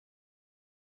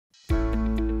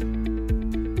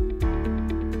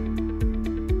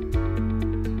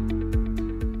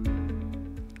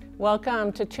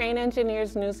Welcome to Trane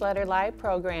Engineers Newsletter Live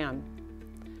program.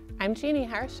 I'm Jeannie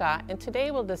Harshaw, and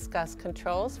today we'll discuss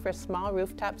controls for small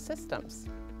rooftop systems.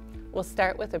 We'll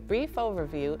start with a brief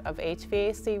overview of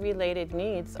HVAC-related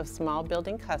needs of small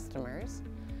building customers.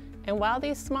 And while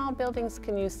these small buildings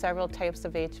can use several types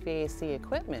of HVAC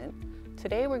equipment,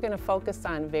 today we're going to focus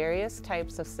on various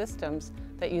types of systems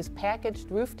that use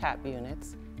packaged rooftop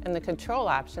units and the control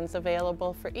options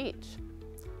available for each.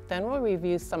 Then we'll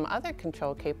review some other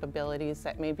control capabilities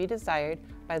that may be desired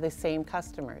by the same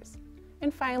customers.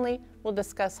 And finally, we'll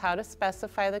discuss how to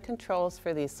specify the controls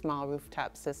for these small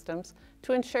rooftop systems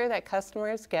to ensure that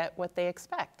customers get what they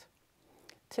expect.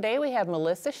 Today we have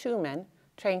Melissa Schumann,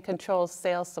 Trane Controls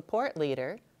Sales Support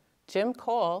Leader, Jim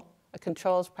Cole, a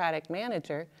Controls Product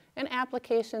Manager, and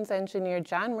Applications Engineer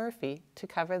John Murphy to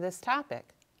cover this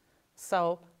topic.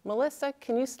 So, Melissa,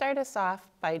 can you start us off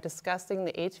by discussing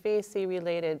the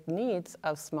HVAC-related needs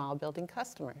of small building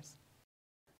customers?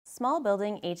 Small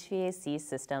building HVAC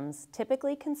systems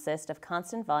typically consist of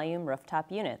constant volume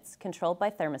rooftop units controlled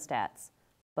by thermostats,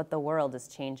 but the world is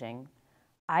changing.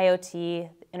 IoT,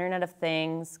 Internet of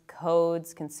Things,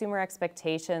 codes, consumer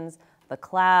expectations, the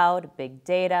cloud, big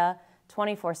data,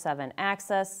 24/7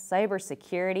 access,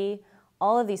 cybersecurity,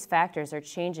 all of these factors are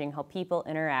changing how people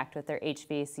interact with their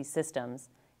HVAC systems,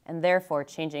 and therefore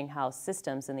changing how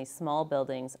systems in these small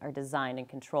buildings are designed and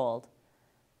controlled.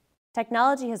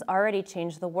 Technology has already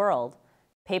changed the world.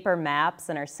 Paper maps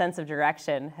and our sense of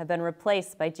direction have been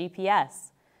replaced by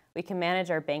GPS. We can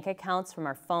manage our bank accounts from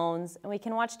our phones, and we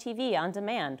can watch TV on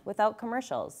demand without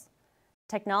commercials.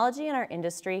 Technology in our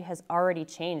industry has already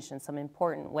changed in some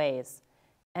important ways.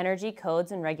 Energy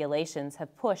codes and regulations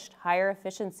have pushed higher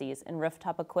efficiencies in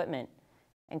rooftop equipment,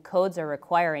 and codes are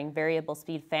requiring variable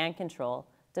speed fan control,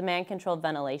 demand-controlled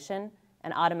ventilation,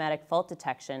 and automatic fault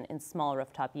detection in small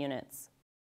rooftop units.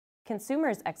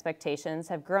 Consumers' expectations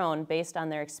have grown based on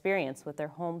their experience with their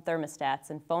home thermostats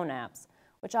and phone apps,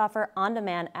 which offer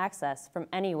on-demand access from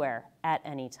anywhere at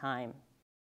any time.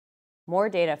 More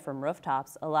data from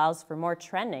rooftops allows for more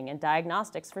trending and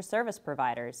diagnostics for service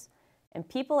providers, and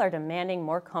people are demanding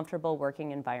more comfortable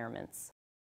working environments.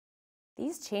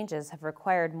 These changes have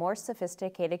required more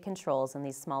sophisticated controls in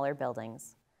these smaller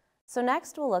buildings. So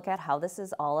next we'll look at how this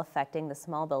is all affecting the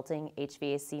small building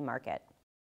HVAC market.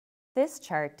 This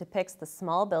chart depicts the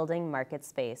small building market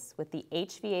space with the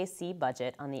HVAC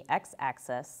budget on the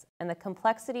x-axis and the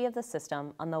complexity of the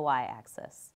system on the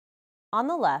y-axis. On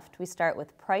the left, we start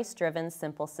with price-driven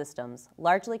simple systems,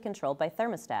 largely controlled by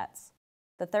thermostats.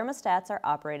 The thermostats are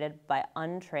operated by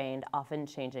untrained, often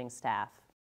changing staff.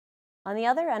 On the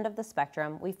other end of the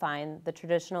spectrum, we find the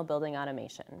traditional building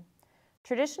automation.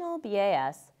 Traditional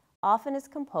BAS often is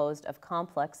composed of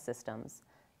complex systems,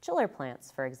 chiller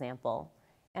plants, for example,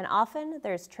 and often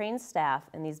there's trained staff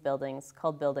in these buildings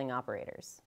called building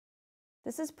operators.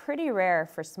 This is pretty rare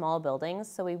for small buildings,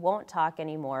 so we won't talk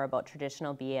anymore about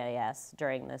traditional BAS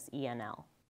during this ENL.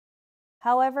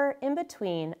 However, in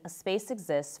between, a space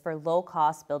exists for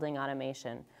low-cost building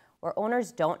automation, where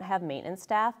owners don't have maintenance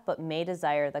staff but may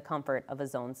desire the comfort of a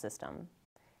zone system.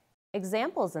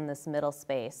 Examples in this middle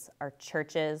space are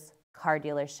churches, car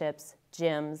dealerships,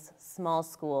 gyms, small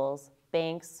schools,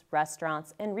 banks,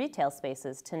 restaurants, and retail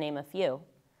spaces, to name a few.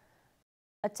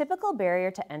 A typical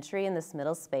barrier to entry in this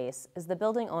middle space is the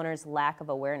building owner's lack of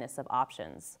awareness of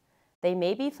options. They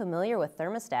may be familiar with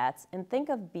thermostats and think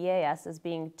of BAS as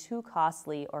being too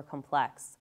costly or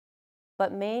complex,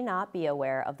 but may not be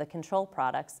aware of the control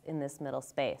products in this middle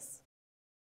space.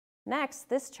 Next,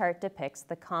 this chart depicts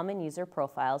the common user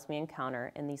profiles we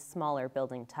encounter in these smaller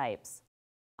building types.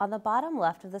 On the bottom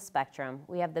left of the spectrum,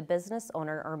 we have the business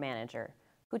owner or manager,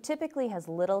 who typically has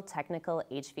little technical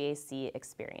HVAC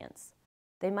experience.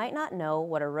 They might not know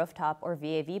what a rooftop or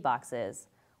VAV box is.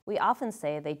 We often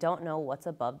say they don't know what's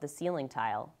above the ceiling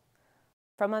tile.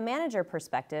 From a manager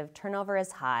perspective, turnover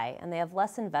is high, and they have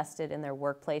less invested in their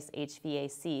workplace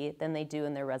HVAC than they do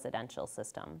in their residential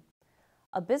system.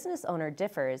 A business owner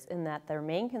differs in that their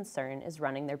main concern is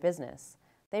running their business.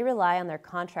 They rely on their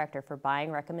contractor for buying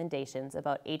recommendations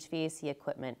about HVAC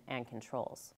equipment and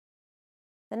controls.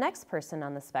 The next person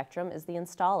on the spectrum is the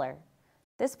installer.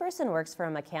 This person works for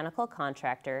a mechanical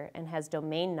contractor and has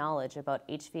domain knowledge about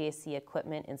HVAC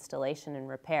equipment installation and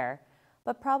repair,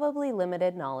 but probably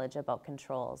limited knowledge about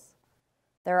controls.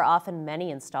 There are often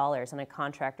many installers in a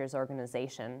contractor's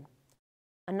organization.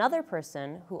 Another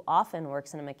person who often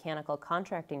works in a mechanical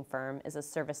contracting firm is a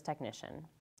service technician.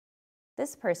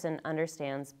 This person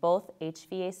understands both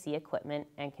HVAC equipment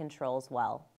and controls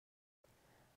well.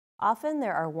 Often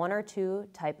there are one or two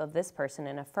types of this person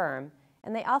in a firm,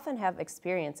 and they often have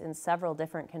experience in several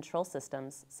different control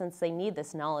systems since they need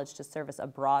this knowledge to service a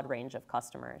broad range of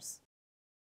customers.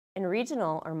 In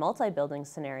regional or multi-building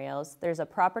scenarios, there's a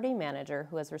property manager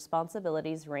who has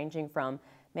responsibilities ranging from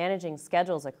managing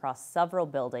schedules across several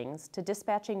buildings to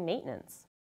dispatching maintenance.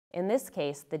 In this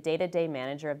case, the day-to-day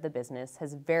manager of the business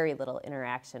has very little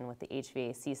interaction with the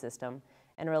HVAC system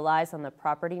and relies on the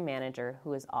property manager,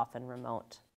 who is often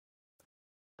remote.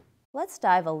 Let's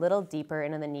dive a little deeper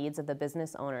into the needs of the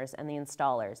business owners and the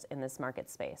installers in this market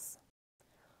space.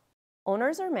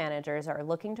 Owners or managers are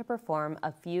looking to perform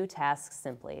a few tasks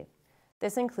simply.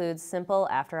 This includes simple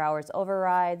after-hours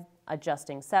override,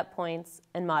 adjusting set points,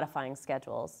 and modifying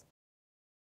schedules.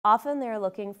 Often they are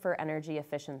looking for energy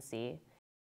efficiency,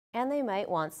 and they might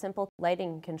want simple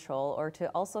lighting control or to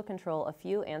also control a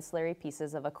few ancillary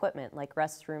pieces of equipment like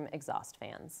restroom exhaust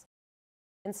fans.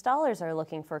 Installers are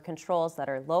looking for controls that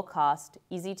are low cost,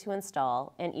 easy to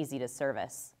install, and easy to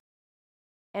service.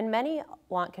 And many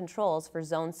want controls for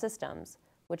zone systems,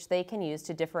 which they can use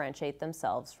to differentiate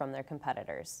themselves from their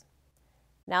competitors.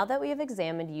 Now that we have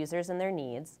examined users and their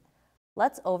needs,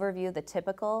 let's overview the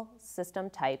typical system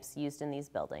types used in these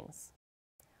buildings.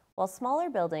 While smaller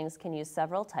buildings can use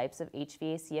several types of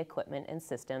HVAC equipment and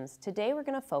systems, today we're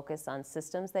going to focus on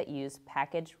systems that use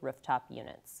packaged rooftop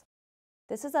units.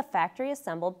 This is a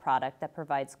factory-assembled product that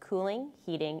provides cooling,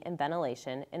 heating, and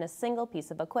ventilation in a single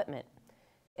piece of equipment.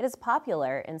 It is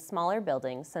popular in smaller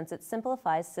buildings since it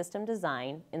simplifies system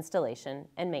design, installation,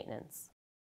 and maintenance.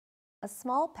 A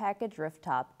small package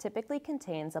rooftop typically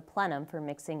contains a plenum for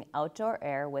mixing outdoor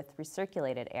air with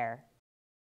recirculated air,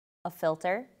 a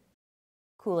filter,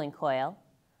 cooling coil,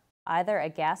 either a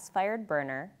gas-fired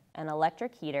burner, an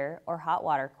electric heater or hot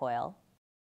water coil,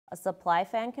 a supply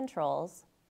fan controls,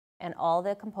 and all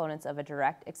the components of a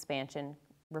direct expansion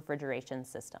refrigeration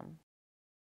system.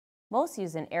 Most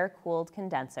use an air-cooled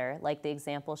condenser, like the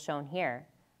example shown here,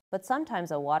 but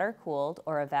sometimes a water-cooled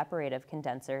or evaporative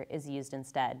condenser is used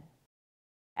instead.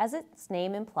 As its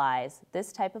name implies,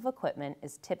 this type of equipment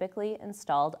is typically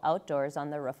installed outdoors on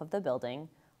the roof of the building,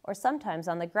 or sometimes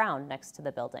on the ground next to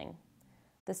the building.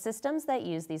 The systems that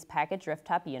use these packaged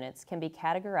rooftop units can be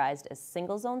categorized as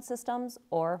single-zone systems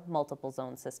or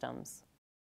multiple-zone systems.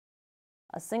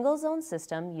 A single-zone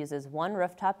system uses one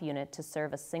rooftop unit to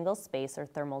serve a single space or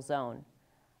thermal zone.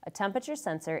 A temperature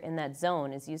sensor in that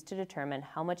zone is used to determine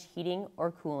how much heating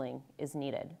or cooling is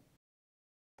needed.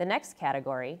 The next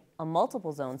category, a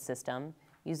multiple-zone system,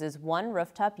 uses one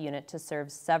rooftop unit to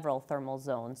serve several thermal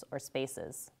zones or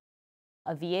spaces.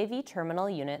 A VAV terminal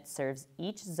unit serves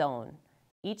each zone,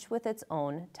 each with its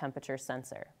own temperature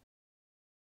sensor.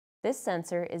 This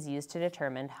sensor is used to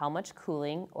determine how much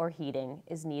cooling or heating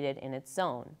is needed in its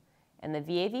zone, and the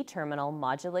VAV terminal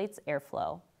modulates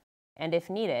airflow, and if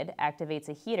needed, activates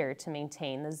a heater to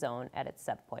maintain the zone at its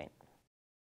set point.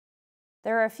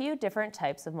 There are a few different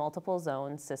types of multiple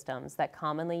zone systems that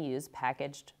commonly use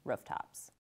packaged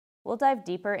rooftops. We'll dive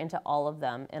deeper into all of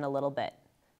them in a little bit,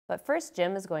 but first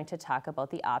Jim is going to talk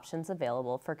about the options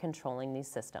available for controlling these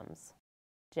systems.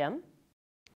 Jim?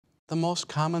 The most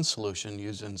common solution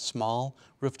used in small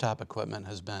rooftop equipment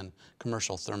has been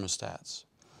commercial thermostats.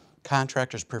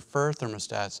 Contractors prefer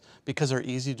thermostats because they're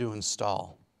easy to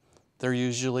install. They're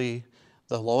usually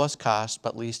the lowest cost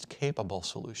but least capable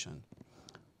solution.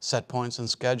 Set points and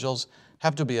schedules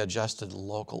have to be adjusted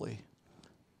locally.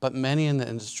 But many in the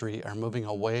industry are moving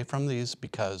away from these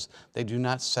because they do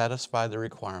not satisfy the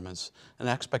requirements and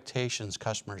expectations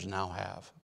customers now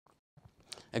have.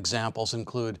 Examples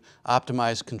include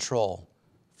optimized control,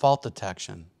 fault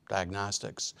detection,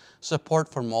 diagnostics, support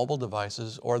for mobile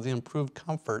devices, or the improved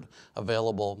comfort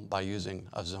available by using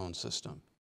a zone system.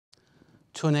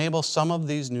 To enable some of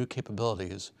these new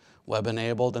capabilities,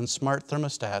 web-enabled and smart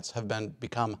thermostats have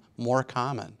become more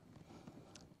common,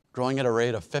 growing at a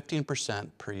rate of 15%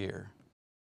 per year.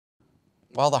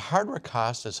 While the hardware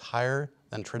cost is higher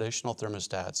than traditional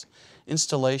thermostats,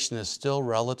 installation is still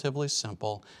relatively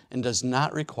simple and does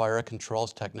not require a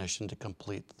controls technician to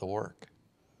complete the work.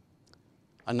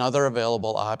 Another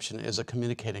available option is a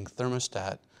communicating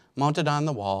thermostat mounted on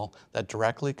the wall that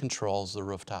directly controls the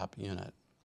rooftop unit.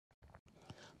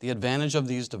 The advantage of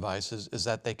these devices is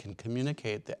that they can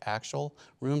communicate the actual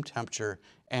room temperature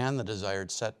and the desired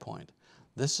set point.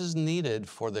 This is needed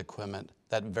for the equipment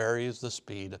that varies the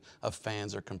speed of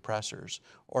fans or compressors,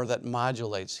 or that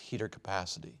modulates heater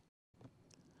capacity.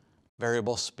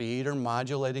 Variable speed or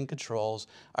modulating controls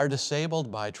are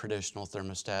disabled by traditional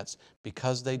thermostats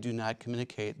because they do not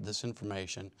communicate this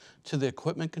information to the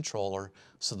equipment controller,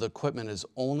 so the equipment is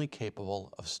only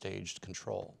capable of staged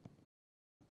control.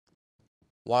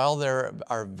 While there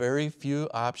are very few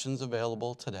options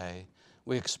available today,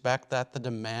 we expect that the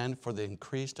demand for the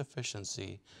increased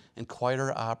efficiency and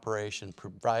quieter operation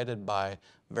provided by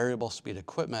variable speed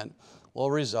equipment will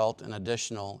result in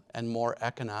additional and more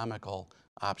economical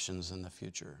options in the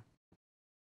future.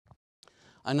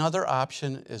 Another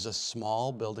option is a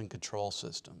small building control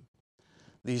system.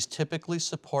 These typically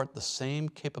support the same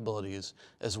capabilities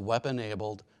as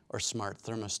web-enabled or smart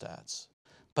thermostats,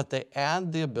 but they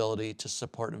add the ability to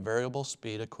support variable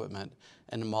speed equipment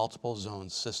and multiple zone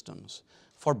systems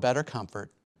for better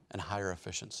comfort and higher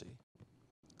efficiency.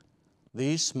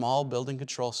 These small building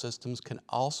control systems can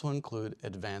also include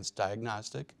advanced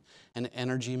diagnostic and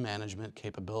energy management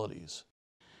capabilities,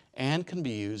 and can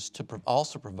be used to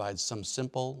also provide some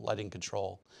simple lighting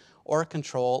control or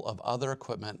control of other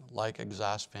equipment like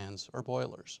exhaust fans or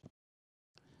boilers.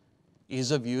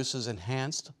 Ease of use is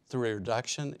enhanced through a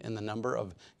reduction in the number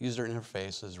of user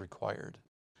interfaces required.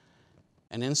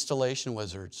 And installation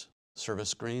wizards, service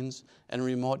screens, and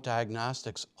remote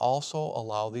diagnostics also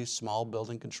allow these small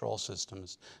building control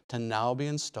systems to now be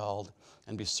installed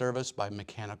and be serviced by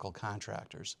mechanical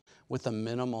contractors with a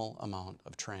minimal amount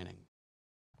of training.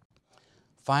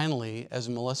 Finally, as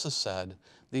Melissa said,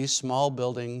 these small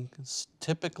buildings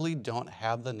typically don't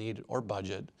have the need or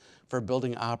budget for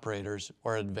building operators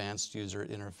or advanced user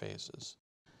interfaces.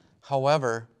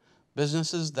 However,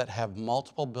 businesses that have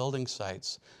multiple building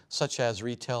sites, such as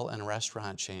retail and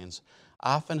restaurant chains,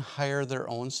 often hire their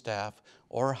own staff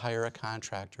or hire a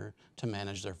contractor to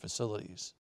manage their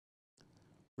facilities.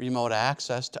 Remote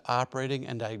access to operating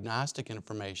and diagnostic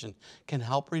information can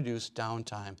help reduce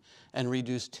downtime and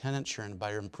reduce tenant churn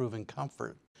by improving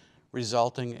comfort,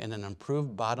 resulting in an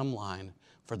improved bottom line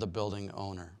for the building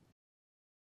owner.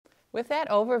 With that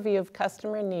overview of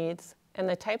customer needs and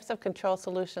the types of control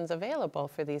solutions available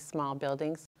for these small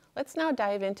buildings, let's now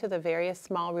dive into the various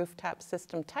small rooftop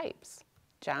system types.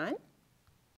 John?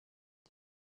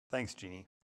 Thanks, Jeannie.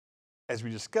 As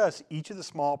we discuss each of the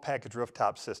small package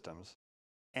rooftop systems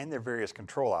and their various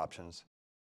control options,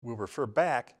 we'll refer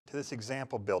back to this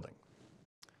example building.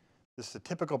 This is a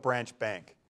typical branch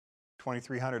bank,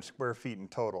 2,300 square feet in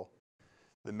total.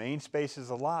 The main space is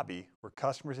the lobby where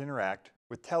customers interact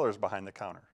with tellers behind the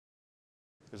counter.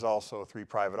 There's also 3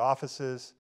 private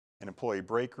offices, an employee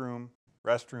break room,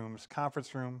 restrooms,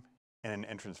 conference room, and an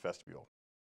entrance vestibule.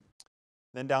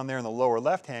 Then down there in the lower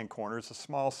left-hand corner is a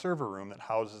small server room that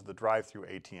houses the drive-through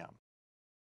ATM.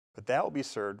 But that will be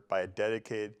served by a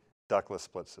dedicated ductless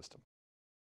split system.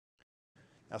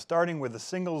 Now, starting with the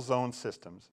single zone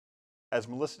systems, as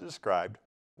Melissa described,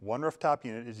 one rooftop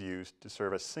unit is used to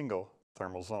serve a single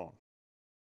thermal zone.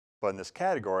 But in this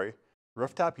category, the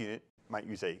rooftop unit might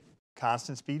use a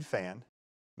constant speed fan,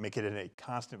 making it a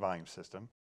constant volume system,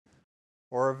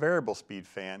 or a variable speed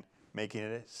fan, making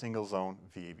it a single zone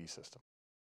VAV system.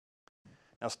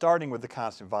 Now, starting with the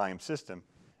constant volume system,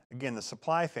 again, the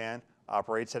supply fan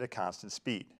operates at a constant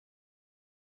speed.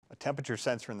 A temperature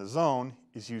sensor in the zone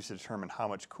is used to determine how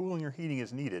much cooling or heating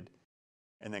is needed,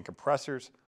 and then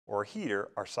compressors or a heater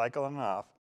are cycled on and off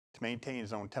to maintain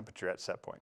zone temperature at set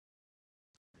point.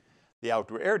 The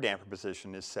outdoor air damper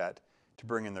position is set to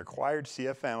bring in the required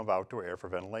CFM of outdoor air for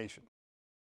ventilation.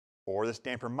 Or this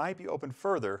damper might be opened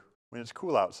further when it's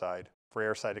cool outside for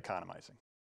airside economizing.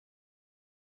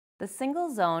 The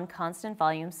single-zone constant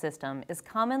volume system is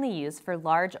commonly used for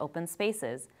large open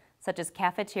spaces, such as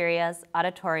cafeterias,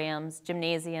 auditoriums,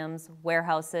 gymnasiums,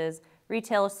 warehouses,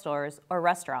 retail stores, or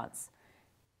restaurants.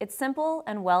 It's simple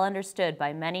and well understood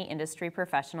by many industry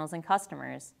professionals and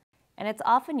customers, and it's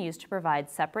often used to provide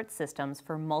separate systems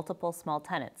for multiple small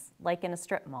tenants, like in a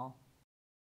strip mall.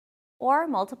 Or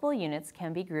multiple units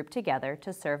can be grouped together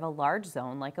to serve a large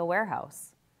zone like a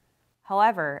warehouse.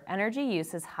 However, energy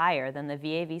use is higher than the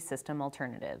VAV system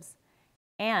alternatives.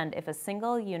 And if a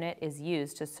single unit is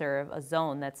used to serve a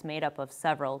zone that's made up of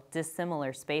several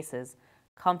dissimilar spaces,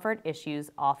 comfort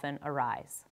issues often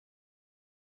arise.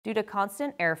 Due to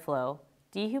constant airflow,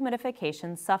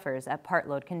 dehumidification suffers at part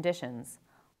load conditions,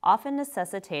 often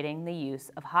necessitating the use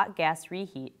of hot gas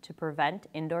reheat to prevent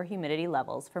indoor humidity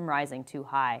levels from rising too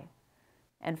high.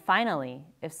 And finally,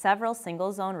 if several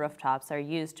single-zone rooftops are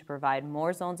used to provide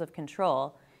more zones of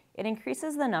control, it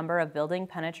increases the number of building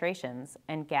penetrations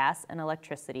and gas and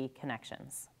electricity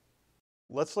connections.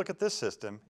 Let's look at this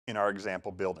system in our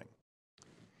example building.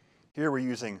 Here we're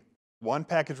using one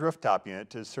package rooftop unit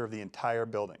to serve the entire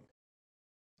building.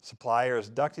 Supply air is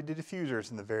ducted to diffusers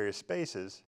in the various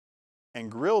spaces, and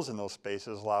grills in those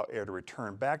spaces allow air to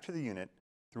return back to the unit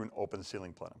through an open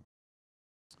ceiling plenum.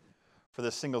 For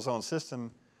this single zone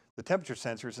system, the temperature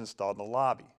sensor is installed in the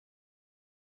lobby.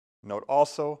 Note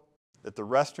also that the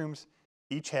restrooms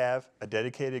each have a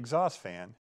dedicated exhaust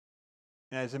fan,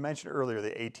 and as I mentioned earlier,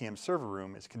 the ATM server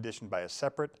room is conditioned by a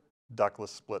separate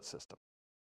ductless split system.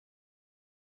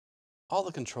 All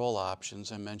the control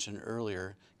options I mentioned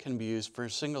earlier can be used for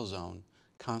single zone,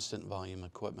 constant volume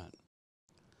equipment.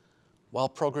 While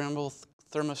programmable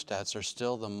thermostats are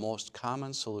still the most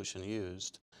common solution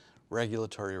used,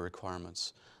 regulatory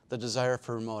requirements, the desire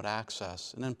for remote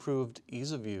access, and improved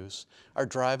ease of use are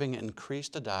driving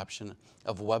increased adoption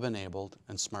of web-enabled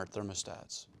and smart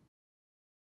thermostats.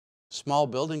 Small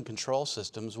building control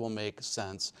systems will make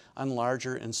sense on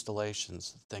larger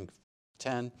installations, think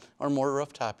 10 or more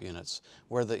rooftop units,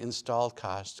 where the installed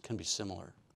cost can be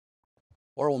similar.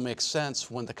 Or will make sense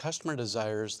when the customer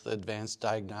desires the advanced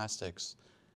diagnostics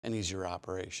and easier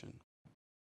operation.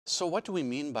 So what do we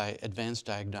mean by advanced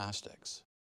diagnostics?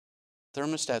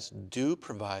 Thermostats do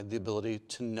provide the ability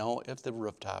to know if the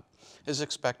rooftop is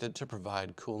expected to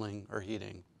provide cooling or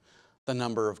heating, the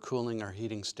number of cooling or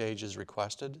heating stages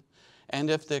requested, and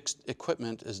if the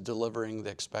equipment is delivering the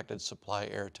expected supply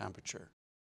air temperature.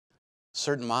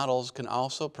 Certain models can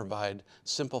also provide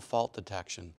simple fault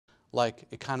detection, like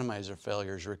economizer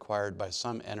failures required by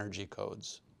some energy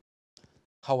codes.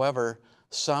 However,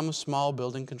 some small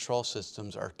building control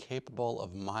systems are capable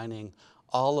of mining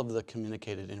all of the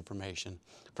communicated information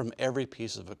from every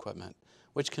piece of equipment,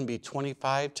 which can be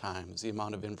 25 times the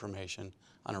amount of information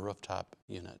on a rooftop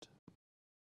unit.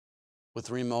 With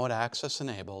remote access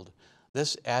enabled,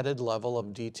 this added level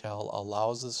of detail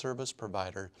allows the service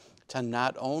provider to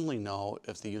not only know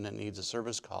if the unit needs a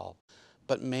service call,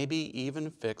 but maybe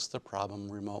even fix the problem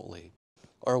remotely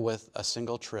or with a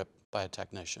single trip by a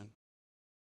technician.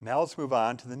 Now let's move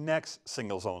on to the next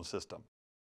single zone system,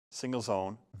 single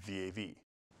zone VAV.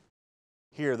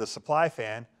 Here the supply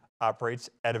fan operates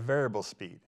at a variable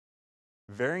speed,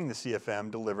 varying the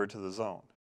CFM delivered to the zone.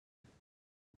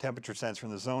 The temperature sensor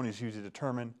in the zone is used to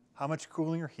determine how much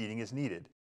cooling or heating is needed.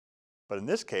 But in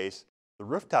this case, the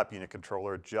rooftop unit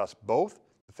controller adjusts both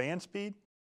the fan speed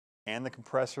and the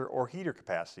compressor or heater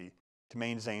capacity to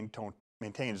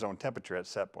maintain zone temperature at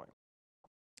set point.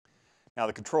 Now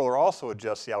the controller also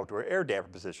adjusts the outdoor air damper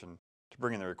position to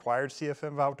bring in the required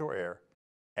CFM of outdoor air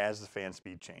as the fan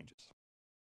speed changes.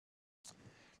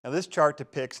 Now this chart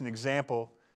depicts an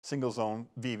example single zone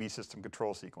VAV system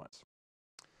control sequence.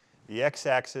 The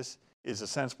x-axis is the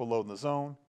sensible load in the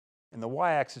zone, and the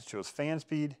y-axis shows fan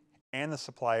speed and the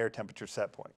supply air temperature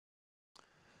set point.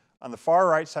 On the far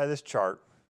right side of this chart,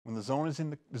 when the zone is in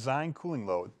the design cooling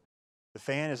load, the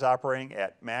fan is operating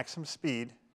at maximum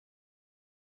speed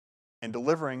and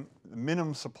delivering the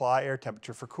minimum supply air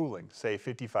temperature for cooling, say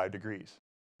 55 degrees.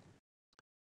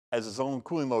 As the zone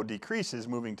cooling load decreases,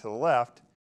 moving to the left,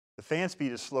 the fan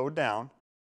speed is slowed down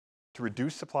to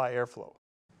reduce supply airflow.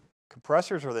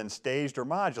 Compressors are then staged or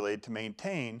modulated to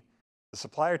maintain the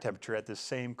supply air temperature at this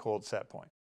same cold set point.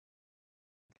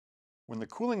 When the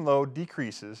cooling load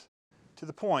decreases to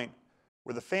the point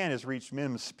where the fan has reached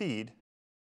minimum speed,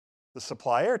 the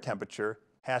supply air temperature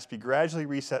has to be gradually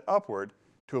reset upward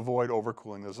to avoid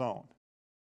overcooling the zone.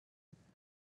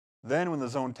 Then when the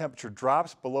zone temperature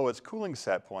drops below its cooling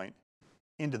set point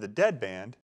into the dead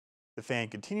band, the fan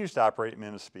continues to operate at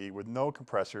minimum speed with no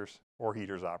compressors or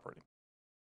heaters operating.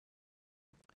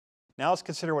 Now let's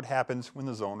consider what happens when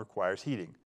the zone requires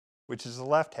heating, which is the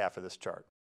left half of this chart.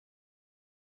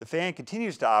 The fan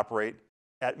continues to operate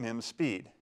at minimum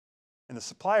speed, and the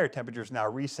supply air temperature is now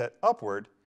reset upward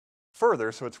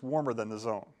further so it's warmer than the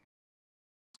zone.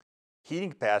 Heating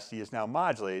capacity is now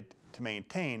modulated to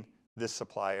maintain this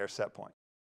supply air set point.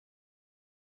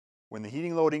 When the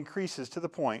heating load increases to the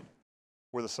point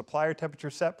where the supply air temperature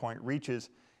set point reaches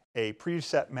a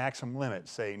preset maximum limit,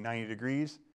 say 90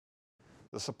 degrees,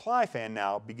 the supply fan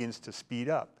now begins to speed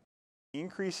up,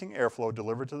 increasing airflow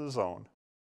delivered to the zone,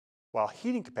 while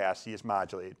heating capacity is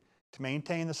modulated to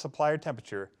maintain the supply air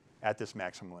temperature at this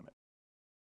maximum limit.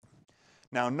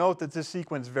 Now note that this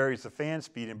sequence varies the fan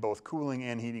speed in both cooling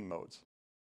and heating modes.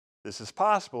 This is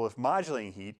possible if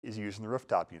modulating heat is used in the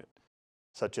rooftop unit,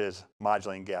 such as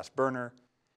modulating gas burner,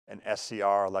 an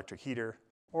SCR electric heater,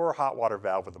 or a hot water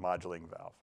valve with a modulating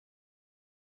valve.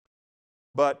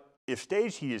 But if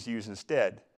stage heat is used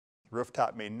instead, the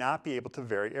rooftop may not be able to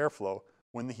vary airflow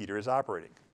when the heater is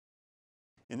operating.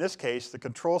 In this case, the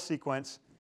control sequence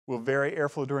will vary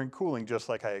airflow during cooling just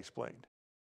like I explained,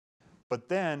 but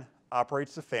then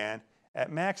operates the fan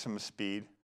at maximum speed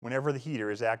whenever the heater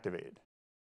is activated.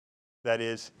 That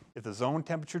is, if the zone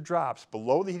temperature drops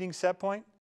below the heating set point,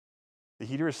 the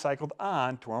heater is cycled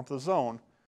on to warm up the zone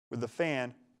with the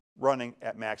fan running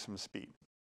at maximum speed.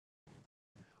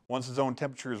 Once the zone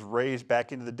temperature is raised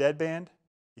back into the dead band,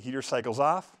 The heater cycles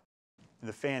off, and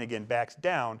the fan again backs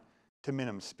down to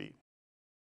minimum speed.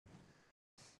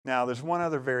 Now, there's one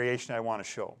other variation I want to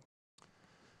show.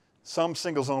 Some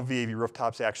single-zone VAV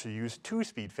rooftops actually use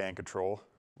two-speed fan control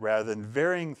rather than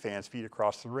varying fan speed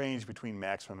across the range between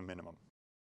maximum and minimum.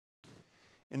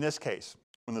 In this case,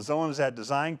 when the zone is at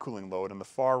design cooling load on the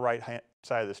far right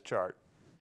side of this chart,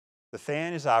 the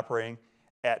fan is operating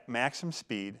at maximum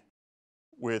speed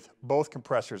with both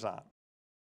compressors on.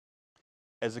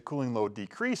 As the cooling load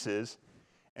decreases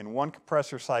and one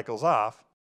compressor cycles off,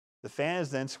 the fan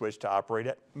is then switched to operate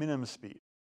at minimum speed.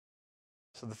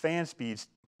 So the fan speed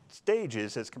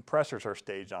stages as compressors are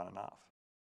staged on and off.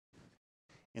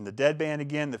 In the deadband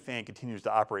again, the fan continues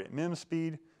to operate at minimum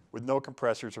speed with no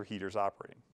compressors or heaters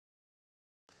operating.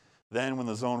 Then when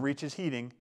the zone reaches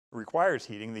heating, requires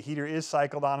heating, the heater is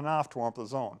cycled on and off to warm up the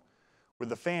zone, with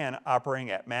the fan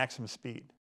operating at maximum speed.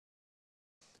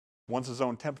 Once the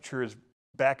zone temperature is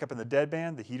back up in the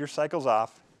deadband, the heater cycles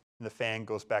off and the fan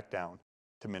goes back down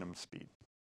to minimum speed.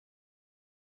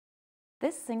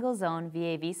 This single-zone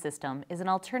VAV system is an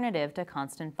alternative to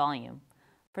constant volume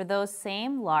for those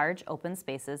same large open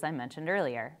spaces I mentioned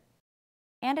earlier.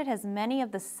 And it has many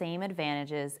of the same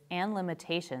advantages and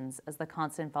limitations as the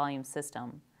constant volume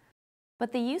system.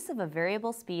 But the use of a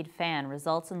variable speed fan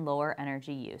results in lower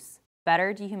energy use,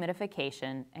 better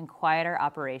dehumidification, and quieter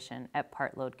operation at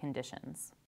part load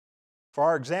conditions. For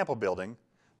our example building,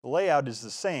 the layout is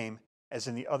the same as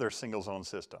in the other single-zone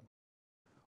system.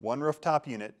 One rooftop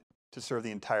unit to serve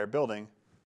the entire building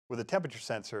with a temperature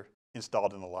sensor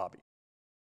installed in the lobby.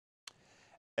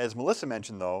 As Melissa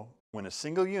mentioned though, when a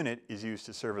single unit is used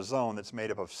to serve a zone that's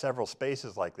made up of several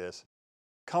spaces like this,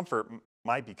 comfort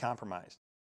might be compromised.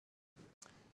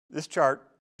 This chart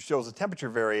shows the temperature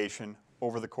variation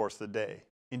over the course of the day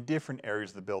in different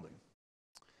areas of the building.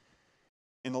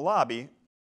 In the lobby,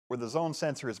 where the zone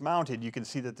sensor is mounted, you can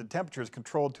see that the temperature is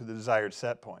controlled to the desired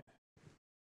set point.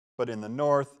 But in the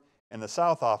north and the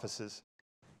south offices,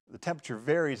 the temperature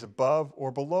varies above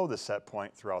or below the set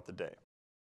point throughout the day.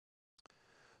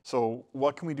 So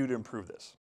what can we do to improve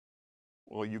this?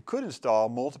 Well, you could install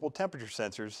multiple temperature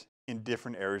sensors in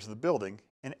different areas of the building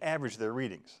and average their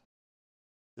readings.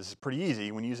 This is pretty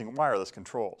easy when using wireless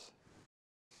controls.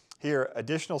 Here,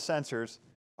 additional sensors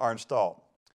are installed.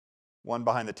 One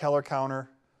behind the teller counter,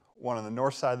 one on the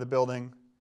north side of the building,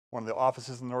 one of the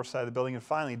offices on the north side of the building, and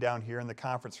finally down here in the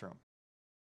conference room.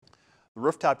 The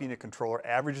rooftop unit controller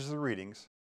averages the readings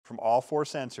from all four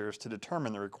sensors to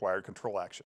determine the required control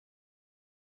action.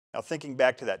 Now, thinking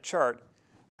back to that chart,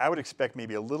 I would expect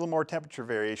maybe a little more temperature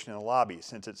variation in the lobby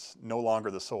since it's no longer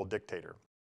the sole dictator,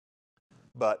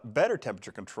 but better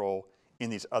temperature control in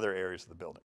these other areas of the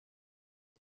building.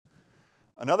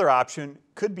 Another option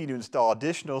could be to install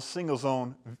additional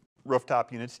single-zone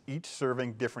rooftop units, each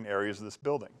serving different areas of this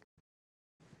building.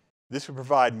 This would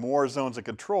provide more zones of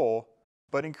control,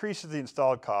 but increases the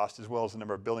installed cost as well as the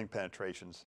number of building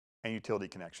penetrations and utility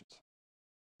connections.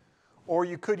 Or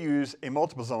you could use a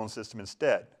multiple zone system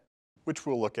instead, which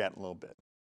we'll look at in a little bit.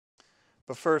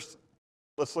 But first,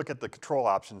 let's look at the control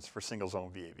options for single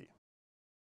zone VAV.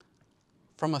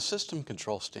 From a system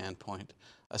control standpoint,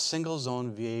 a single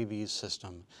zone VAV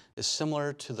system is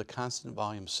similar to the constant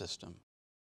volume system.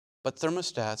 But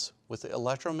thermostats with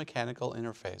electromechanical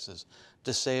interfaces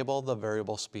disable the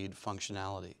variable speed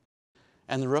functionality,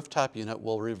 and the rooftop unit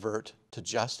will revert to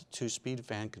just two-speed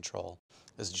fan control,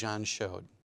 as John showed.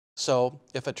 So,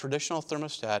 if a traditional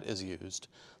thermostat is used,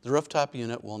 the rooftop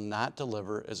unit will not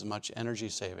deliver as much energy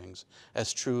savings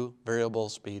as true variable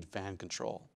speed fan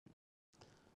control.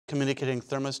 Communicating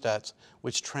thermostats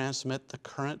which transmit the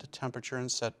current temperature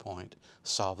and set point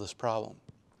solve this problem.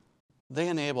 They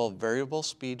enable variable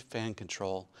speed fan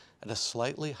control at a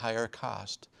slightly higher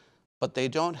cost, but they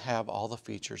don't have all the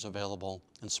features available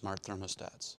in smart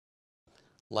thermostats.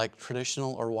 Like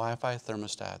traditional or Wi-Fi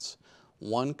thermostats,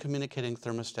 one communicating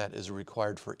thermostat is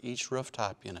required for each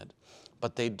rooftop unit,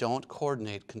 but they don't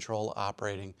coordinate control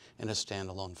operating in a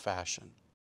standalone fashion.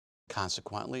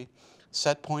 Consequently,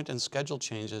 set point and schedule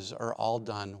changes are all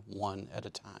done one at a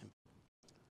time.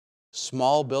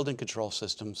 Small building control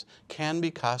systems can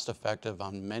be cost-effective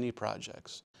on many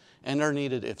projects and are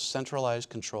needed if centralized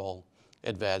control,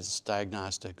 advanced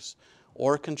diagnostics,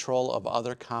 or control of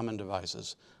other common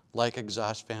devices like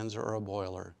exhaust fans or a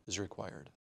boiler is required.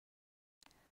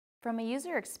 From a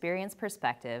user experience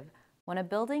perspective, when a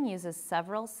building uses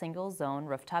several single-zone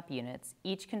rooftop units,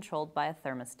 each controlled by a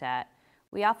thermostat,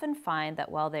 we often find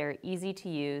that while they are easy to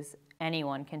use,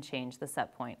 anyone can change the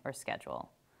set point or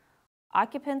schedule.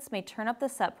 Occupants may turn up the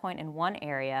set point in one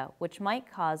area, which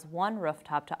might cause one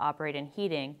rooftop to operate in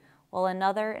heating while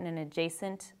another in an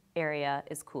adjacent area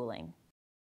is cooling.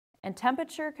 And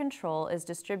temperature control is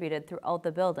distributed throughout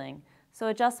the building, so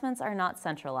adjustments are not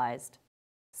centralized.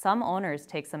 Some owners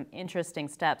take some interesting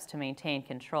steps to maintain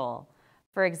control.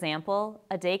 For example,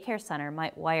 a daycare center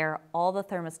might wire all the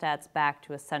thermostats back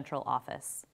to a central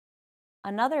office.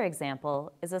 Another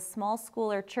example is a small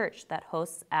school or church that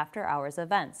hosts after-hours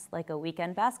events like a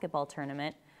weekend basketball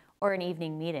tournament or an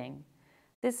evening meeting.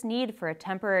 This need for a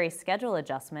temporary schedule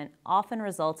adjustment often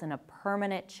results in a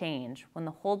permanent change when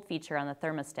the hold feature on the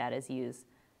thermostat is used,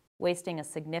 wasting a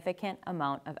significant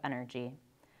amount of energy.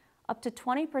 Up to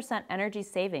 20% energy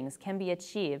savings can be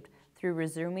achieved through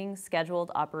resuming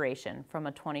scheduled operation from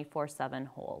a 24/7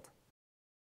 hold.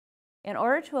 In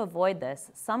order to avoid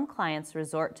this, some clients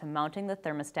resort to mounting the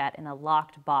thermostat in a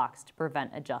locked box to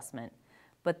prevent adjustment,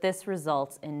 but this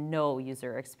results in no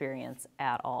user experience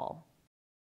at all.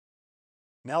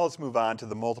 Now let's move on to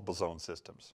the multiple zone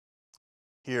systems.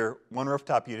 Here, one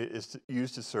rooftop unit is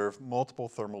used to serve multiple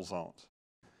thermal zones.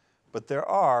 But there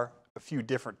are a few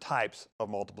different types of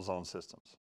multiple zone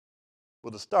systems.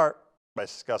 We'll just start by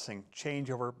discussing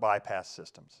changeover bypass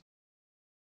systems.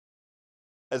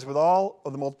 As with all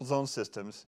of the multiple zone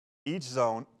systems, each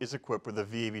zone is equipped with a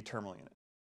VAV terminal unit.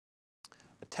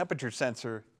 A temperature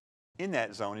sensor in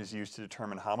that zone is used to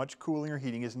determine how much cooling or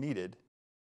heating is needed,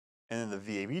 and then the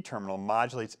VAV terminal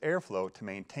modulates airflow to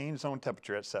maintain zone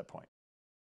temperature at set point.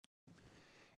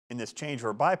 In this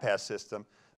changeover bypass system,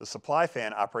 the supply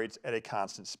fan operates at a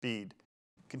constant speed,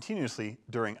 continuously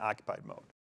during occupied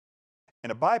mode.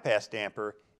 And a bypass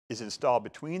damper is installed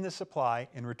between the supply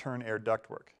and return air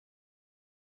ductwork.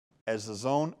 As the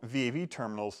zone VAV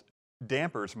terminals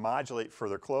dampers modulate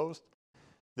further closed,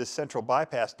 this central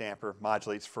bypass damper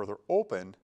modulates further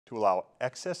open to allow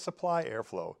excess supply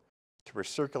airflow to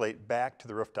recirculate back to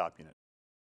the rooftop unit.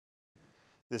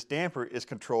 This damper is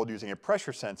controlled using a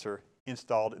pressure sensor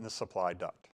installed in the supply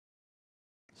duct.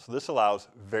 So this allows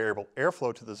variable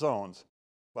airflow to the zones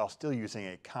while still using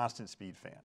a constant speed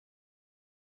fan.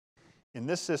 In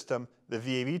this system, the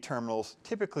VAV terminals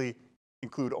typically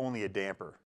include only a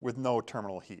damper with no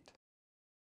terminal heat.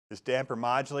 This damper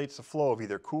modulates the flow of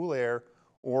either cool air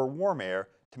or warm air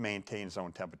to maintain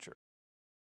zone temperature.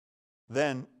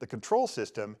 Then the control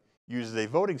system uses a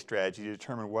voting strategy to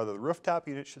determine whether the rooftop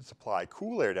unit should supply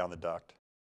cool air down the duct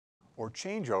or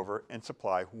change over and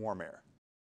supply warm air.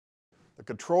 The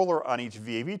controller on each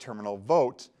VAV terminal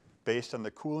votes based on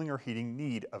the cooling or heating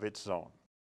need of its zone.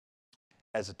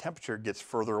 As the temperature gets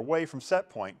further away from set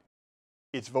point,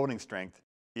 its voting strength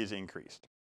is increased.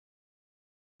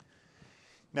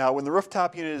 Now, when the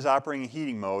rooftop unit is operating in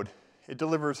heating mode, it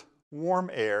delivers warm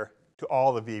air to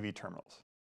all the VAV terminals.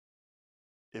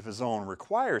 If a zone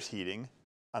requires heating,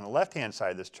 on the left-hand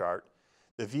side of this chart,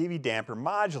 the VAV damper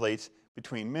modulates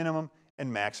between minimum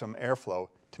and maximum airflow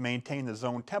to maintain the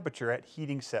zone temperature at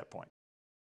heating set point.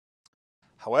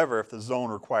 However, if the zone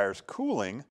requires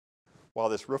cooling, while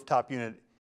this rooftop unit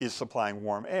is supplying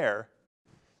warm air,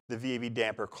 the VAV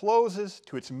damper closes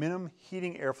to its minimum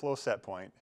heating airflow set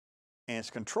point, and its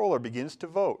controller begins to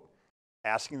vote,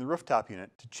 asking the rooftop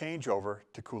unit to change over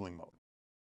to cooling mode.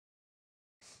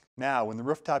 Now, when the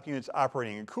rooftop unit is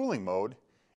operating in cooling mode,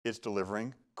 it's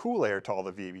delivering cool air to all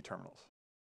the VAV terminals.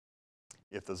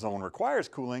 If the zone requires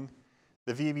cooling,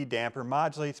 the VAV damper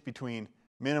modulates between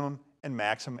minimum and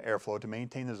maximum airflow to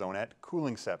maintain the zone at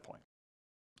cooling set point.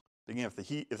 Again, if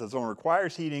the zone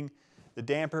requires heating, the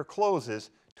damper closes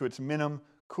to its minimum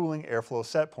cooling airflow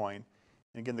set point,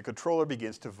 and again, the controller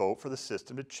begins to vote for the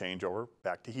system to change over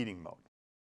back to heating mode.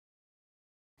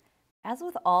 As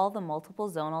with all the multiple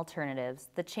zone alternatives,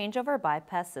 the changeover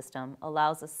bypass system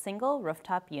allows a single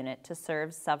rooftop unit to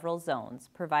serve several zones,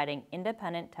 providing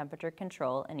independent temperature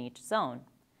control in each zone.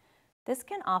 This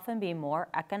can often be more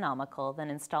economical than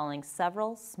installing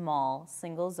several small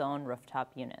single-zone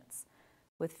rooftop units,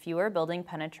 with fewer building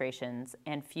penetrations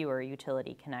and fewer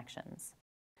utility connections.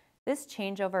 This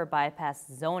changeover bypass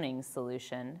zoning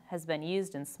solution has been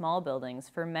used in small buildings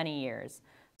for many years,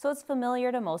 so it's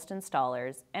familiar to most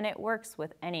installers, and it works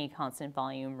with any constant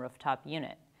volume rooftop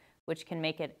unit, which can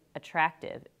make it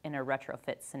attractive in a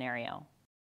retrofit scenario.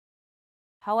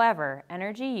 However,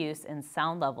 energy use and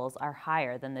sound levels are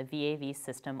higher than the VAV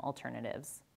system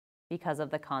alternatives because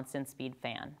of the constant speed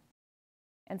fan.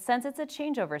 And since it's a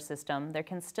changeover system, there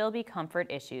can still be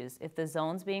comfort issues if the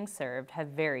zones being served have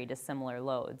very dissimilar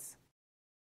loads.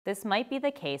 This might be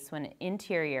the case when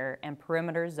interior and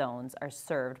perimeter zones are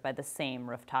served by the same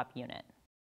rooftop unit.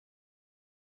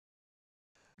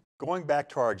 Going back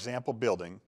to our example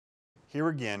building, here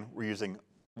again we're using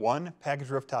one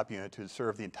packaged rooftop unit to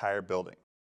serve the entire building.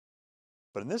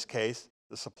 But in this case,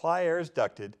 the supply air is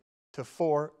ducted to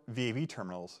 4 VAV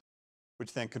terminals,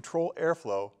 which then control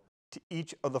airflow to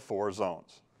each of the 4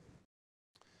 zones.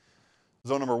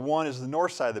 Zone number 1 is the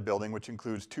north side of the building, which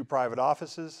includes 2 private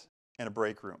offices and a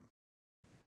break room.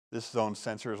 This zone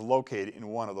sensor is located in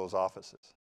one of those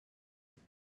offices.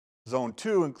 Zone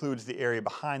 2 includes the area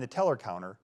behind the teller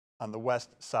counter on the west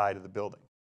side of the building.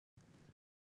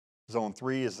 Zone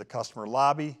 3 is the customer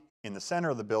lobby in the center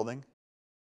of the building.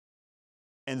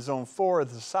 And Zone 4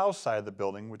 is the south side of the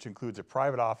building, which includes a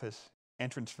private office,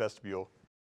 entrance vestibule,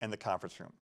 and the conference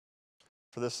room.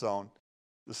 For this zone,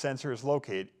 the sensor is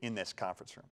located in this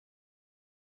conference room.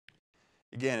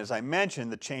 Again, as I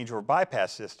mentioned, the changeover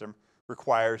bypass system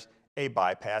requires a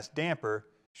bypass damper,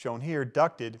 shown here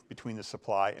ducted between the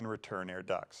supply and return air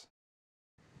ducts.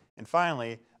 And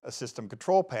finally, a system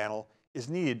control panel is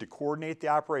needed to coordinate the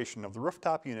operation of the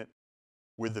rooftop unit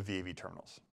with the VAV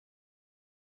terminals.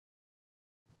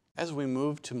 As we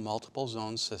move to multiple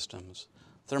zone systems,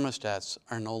 thermostats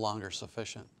are no longer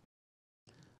sufficient.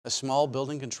 A small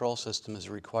building control system is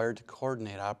required to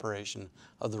coordinate operation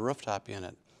of the rooftop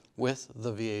unit with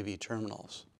the VAV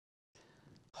terminals.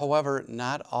 However,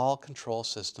 not all control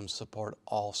systems support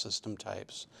all system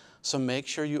types, so make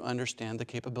sure you understand the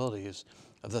capabilities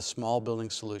of the small building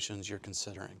solutions you're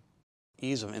considering.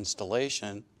 Ease of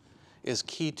installation is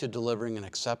key to delivering an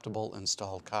acceptable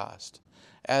installed cost,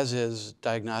 as is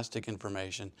diagnostic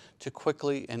information to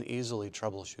quickly and easily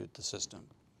troubleshoot the system.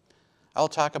 I'll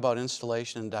talk about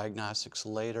installation and diagnostics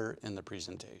later in the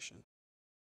presentation.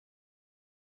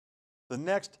 The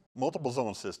next multiple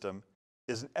zone system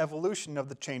is an evolution of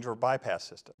the changeover bypass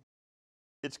system.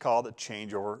 It's called a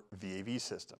changeover VAV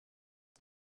system.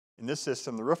 In this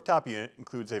system, the rooftop unit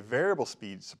includes a variable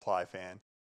speed supply fan,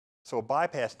 so a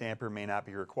bypass damper may not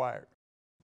be required.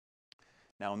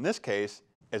 Now in this case,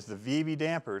 as the VAV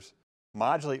dampers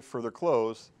modulate further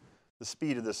close, the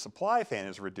speed of the supply fan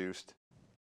is reduced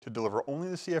to deliver only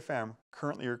the CFM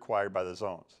currently required by the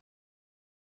zones.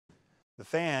 The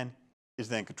fan is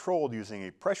then controlled using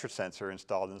a pressure sensor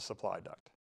installed in the supply duct.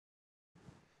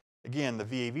 Again, the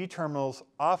VAV terminals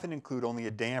often include only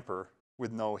a damper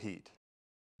with no heat.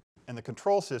 And the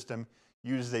control system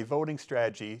uses a voting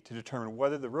strategy to determine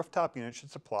whether the rooftop unit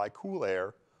should supply cool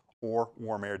air or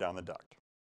warm air down the duct.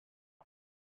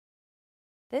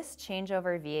 This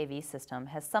changeover VAV system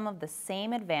has some of the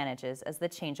same advantages as the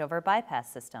changeover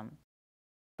bypass system.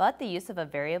 But the use of a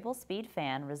variable speed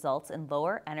fan results in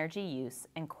lower energy use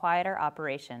and quieter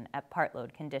operation at part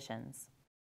load conditions.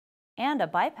 And a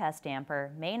bypass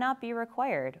damper may not be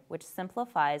required, which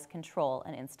simplifies control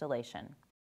and installation.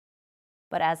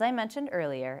 But as I mentioned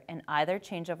earlier, in either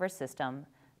changeover system,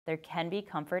 there can be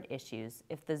comfort issues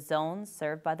if the zones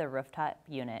served by the rooftop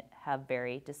unit have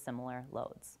very dissimilar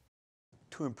loads.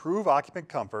 To improve occupant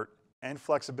comfort and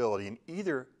flexibility in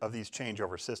either of these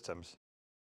changeover systems,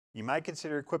 you might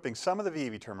consider equipping some of the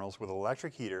VAV terminals with an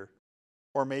electric heater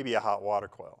or maybe a hot water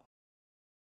coil.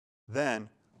 Then,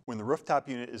 when the rooftop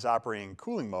unit is operating in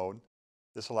cooling mode,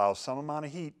 this allows some amount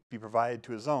of heat to be provided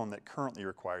to a zone that currently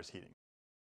requires heating.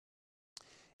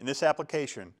 In this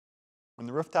application, when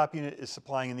the rooftop unit is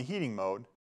supplying in the heating mode,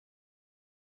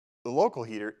 the local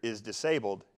heater is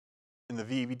disabled and the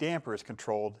VAV damper is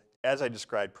controlled as I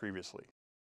described previously.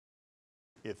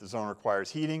 If the zone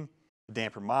requires heating, the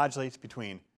damper modulates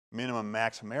between minimum and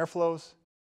maximum airflows,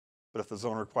 but if the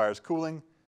zone requires cooling,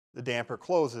 the damper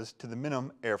closes to the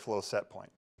minimum airflow set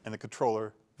point, and the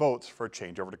controller votes for a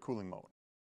changeover to cooling mode.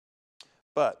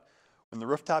 But when the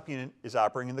rooftop unit is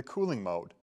operating in the cooling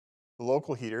mode, the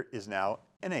local heater is now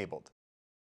enabled.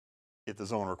 If the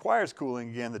zone requires cooling,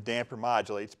 again, the damper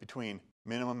modulates between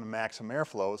minimum and maximum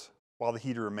airflows while the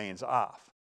heater remains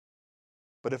off.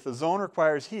 But if the zone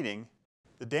requires heating,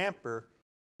 the damper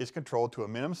is controlled to a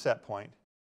minimum set point,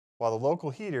 while the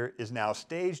local heater is now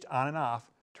staged on and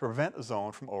off to prevent the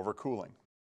zone from overcooling.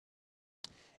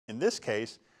 In this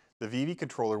case, the VAV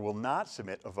controller will not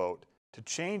submit a vote to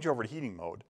change over to heating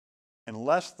mode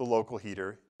unless the local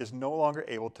heater is no longer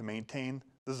able to maintain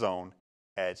the zone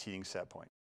at its heating set point.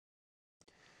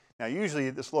 Now usually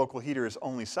this local heater is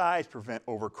only sized to prevent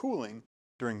overcooling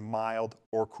during mild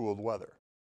or cooled weather.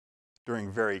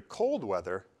 During very cold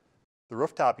weather, the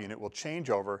rooftop unit will change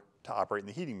over to operate in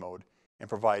the heating mode and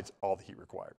provides all the heat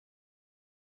required.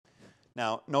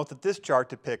 Now note that this chart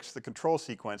depicts the control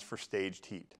sequence for staged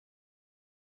heat.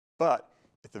 But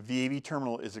if the VAV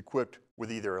terminal is equipped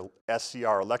with either a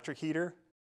SCR electric heater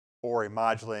or a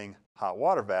modulating hot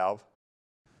water valve,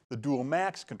 the dual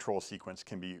max control sequence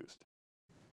can be used.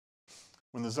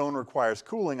 When the zone requires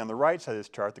cooling on the right side of this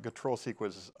chart, the control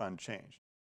sequence is unchanged.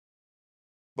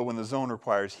 But when the zone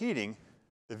requires heating,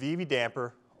 the VAV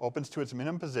damper opens to its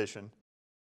minimum position,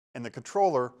 and the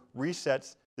controller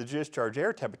resets the discharge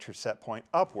air temperature set point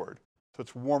upward, so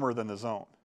it's warmer than the zone.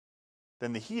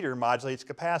 Then the heater modulates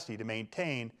capacity to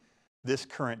maintain this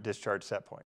current discharge set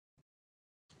point.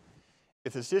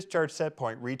 If this discharge set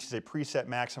point reaches a preset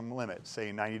maximum limit,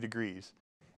 say 90 degrees,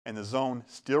 and the zone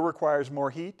still requires more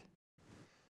heat,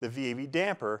 the VAV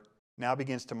damper now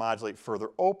begins to modulate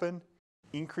further open,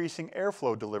 increasing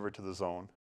airflow delivered to the zone,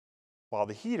 while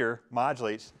the heater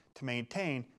modulates to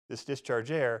maintain this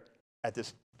discharge air at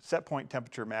this set point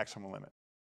temperature maximum limit.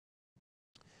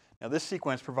 Now this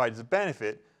sequence provides the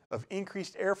benefit of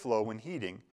increased airflow when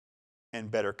heating and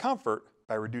better comfort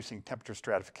by reducing temperature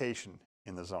stratification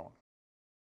in the zone.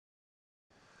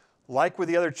 Like with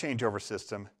the other changeover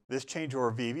system, this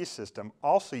changeover VAV system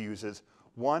also uses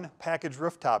one package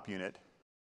rooftop unit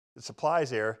that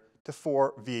supplies air to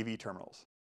 4 VAV terminals.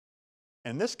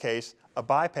 In this case, a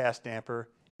bypass damper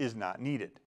is not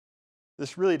needed.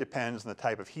 This really depends on the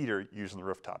type of heater used in the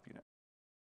rooftop unit.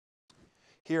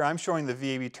 Here I'm showing the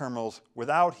VAV terminals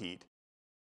without heat,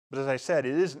 but as I said,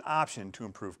 it is an option to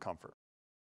improve comfort.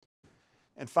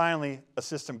 And finally, a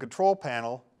system control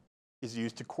panel is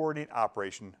used to coordinate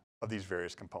operation of these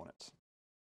various components.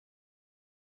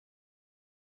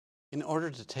 In order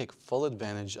to take full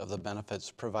advantage of the benefits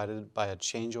provided by a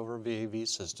changeover VAV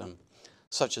system,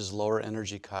 such as lower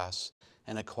energy costs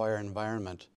and a quieter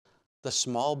environment, the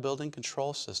small building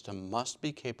control system must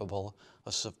be capable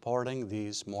of supporting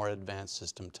these more advanced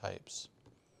system types.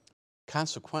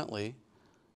 Consequently,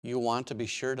 you want to be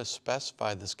sure to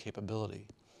specify this capability.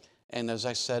 And as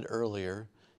I said earlier,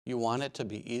 you want it to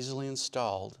be easily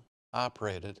installed,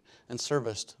 operated, and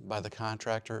serviced by the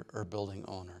contractor or building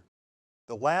owner.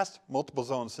 The last multiple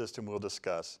zone system we'll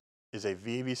discuss is a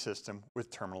VAV system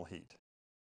with terminal heat.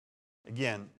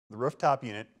 Again, the rooftop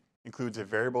unit includes a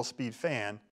variable speed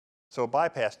fan, so a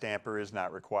bypass damper is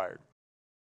not required.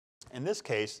 In this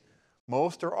case,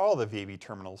 most or all of the VAV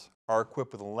terminals are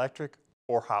equipped with electric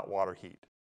or hot water heat.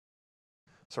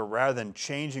 So rather than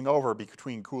changing over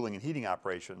between cooling and heating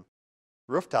operation,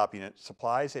 the rooftop unit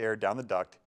supplies air down the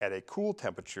duct at a cool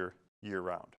temperature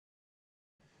year-round.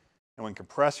 And when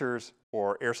compressors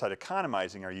or airside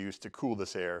economizing are used to cool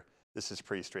this air, this is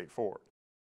pretty straightforward.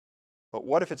 But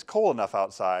what if it's cold enough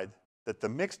outside that the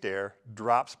mixed air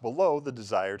drops below the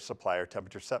desired supplier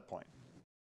temperature set point?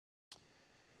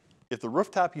 If the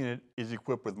rooftop unit is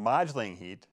equipped with modulating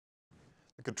heat,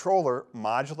 the controller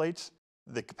modulates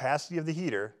the capacity of the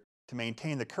heater to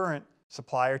maintain the current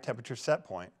supplier temperature set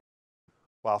point,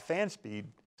 while fan speed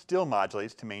still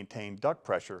modulates to maintain duct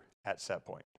pressure at set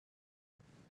point.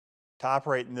 To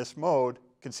operate in this mode,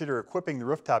 consider equipping the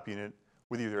rooftop unit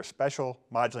with either a special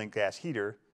modulating gas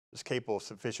heater that's capable of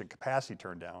sufficient capacity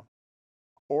turn down,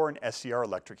 or an SCR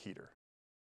electric heater.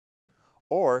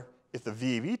 Or, if the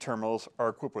VAV terminals are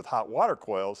equipped with hot water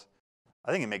coils,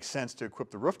 I think it makes sense to equip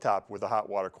the rooftop with a hot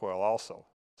water coil also,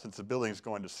 since the building is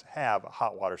going to have a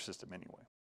hot water system anyway.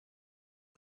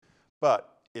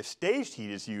 But if staged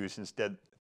heat is used instead,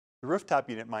 the rooftop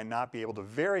unit might not be able to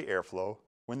vary airflow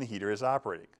when the heater is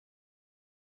operating.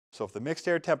 So if the mixed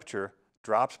air temperature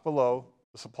drops below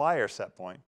the supply air set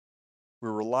point,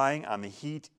 we're relying on the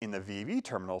heat in the VAV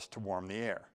terminals to warm the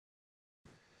air.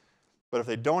 But if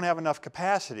they don't have enough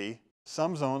capacity,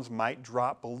 some zones might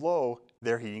drop below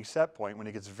their heating set point when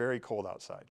it gets very cold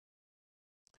outside.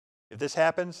 If this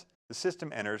happens, the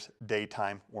system enters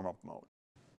daytime warm-up mode.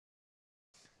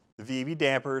 The VAV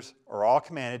dampers are all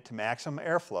commanded to maximum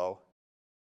airflow,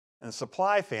 and the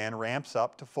supply fan ramps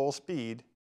up to full speed,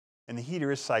 and the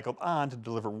heater is cycled on to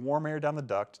deliver warm air down the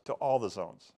duct to all the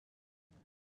zones.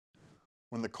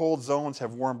 When the cold zones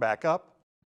have warmed back up,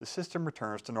 the system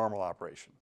returns to normal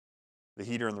operation. The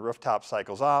heater in the rooftop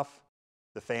cycles off,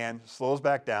 the fan slows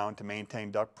back down to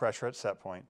maintain duct pressure at set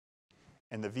point,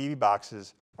 and the VAV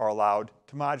boxes are allowed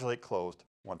to modulate closed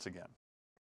once again.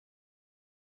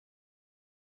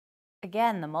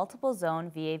 Again, the multiple zone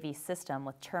VAV system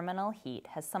with terminal heat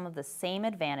has some of the same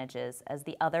advantages as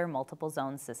the other multiple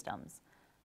zone systems.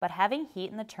 But having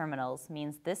heat in the terminals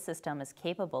means this system is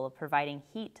capable of providing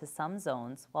heat to some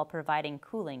zones while providing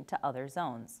cooling to other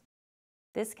zones.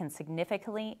 This can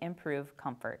significantly improve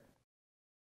comfort.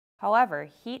 However,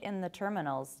 heat in the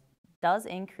terminals does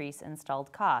increase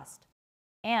installed cost,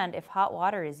 and if hot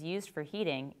water is used for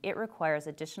heating, it requires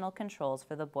additional controls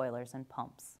for the boilers and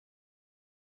pumps.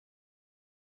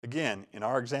 Again, in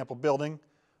our example building,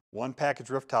 one package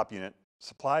rooftop unit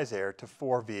supplies air to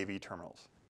 4 VAV terminals.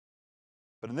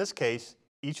 But in this case,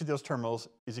 each of those terminals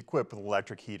is equipped with an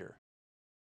electric heater.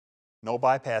 No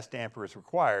bypass damper is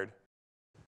required,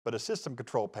 but a system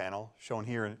control panel, shown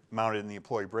here mounted in the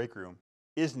employee break room,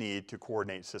 is needed to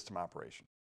coordinate system operation.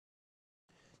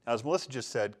 Now, as Melissa just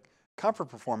said, comfort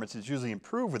performance is usually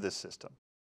improved with this system.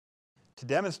 To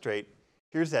demonstrate,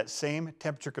 here's that same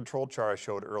temperature control chart I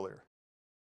showed earlier.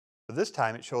 But this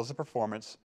time it shows the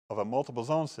performance of a multiple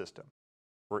zone system,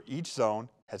 where each zone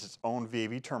has its own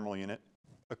VAV terminal unit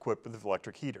equipped with an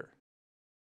electric heater.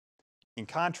 In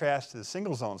contrast to the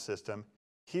single zone system,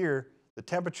 here the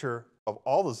temperature of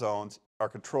all the zones are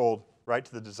controlled right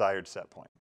to the desired set point.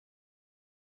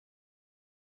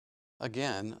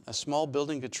 Again, a small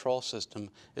building control system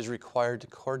is required to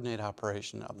coordinate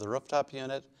operation of the rooftop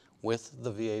unit with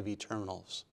the VAV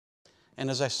terminals. And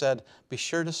as I said, be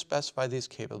sure to specify these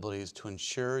capabilities to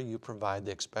ensure you provide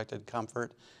the expected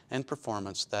comfort and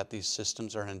performance that these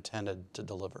systems are intended to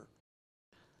deliver.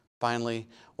 Finally,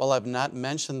 while I've not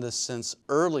mentioned this since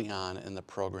early on in the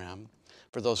program,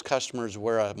 for those customers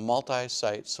where a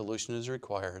multi-site solution is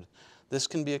required, this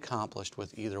can be accomplished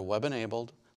with either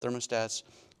web-enabled thermostats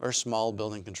or small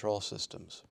building control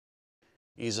systems.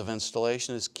 Ease of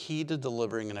installation is key to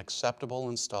delivering an acceptable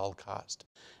installed cost,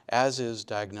 as is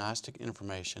diagnostic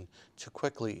information to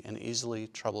quickly and easily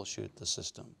troubleshoot the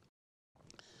system.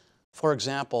 For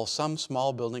example, some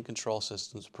small building control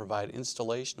systems provide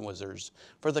installation wizards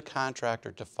for the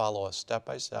contractor to follow a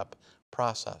step-by-step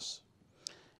process.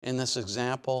 In this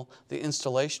example, the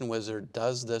installation wizard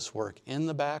does this work in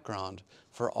the background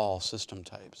for all system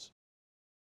types.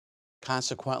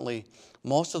 Consequently,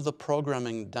 most of the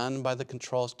programming done by the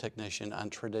controls technician on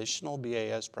traditional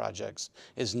BAS projects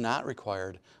is not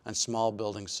required on small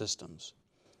building systems.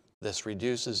 This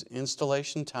reduces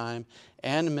installation time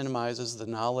and minimizes the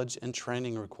knowledge and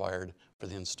training required for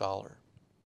the installer.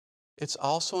 It's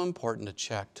also important to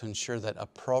check to ensure that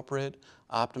appropriate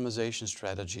optimization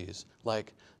strategies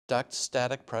like duct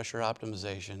static pressure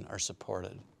optimization are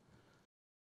supported.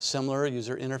 Similar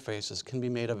user interfaces can be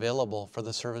made available for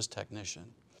the service technician.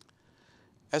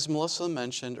 As Melissa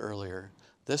mentioned earlier,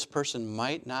 this person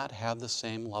might not have the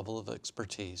same level of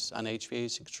expertise on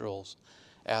HVAC controls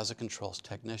as a controls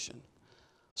technician.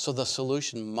 So the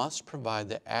solution must provide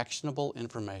the actionable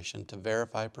information to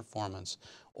verify performance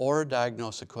or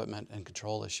diagnose equipment and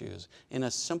control issues in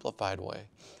a simplified way,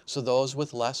 so those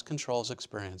with less controls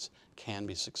experience can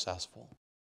be successful.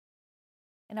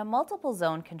 In a multiple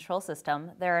zone control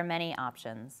system, there are many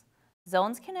options.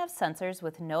 Zones can have sensors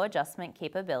with no adjustment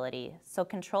capability, so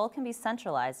control can be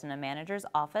centralized in a manager's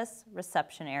office,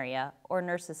 reception area, or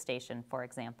nurse's station, for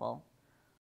example.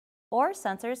 Or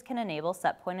sensors can enable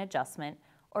set point adjustment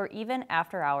or even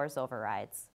after-hours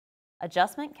overrides.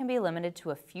 Adjustment can be limited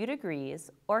to a few degrees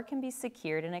or can be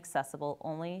secured and accessible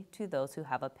only to those who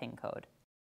have a PIN code.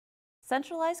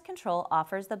 Centralized control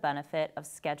offers the benefit of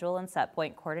schedule and set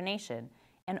point coordination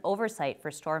and oversight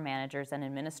for store managers and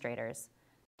administrators.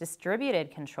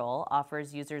 Distributed control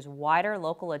offers users wider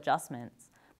local adjustments,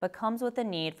 but comes with a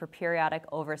need for periodic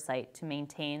oversight to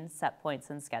maintain set points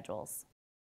and schedules.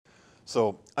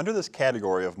 So, under this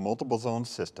category of multiple zone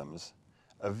systems,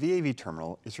 a VAV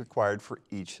terminal is required for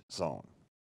each zone.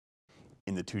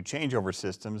 In the two changeover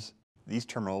systems, these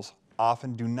terminals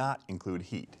often do not include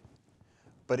heat,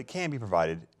 but it can be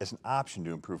provided as an option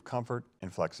to improve comfort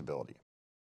and flexibility.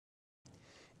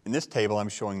 In this table, I'm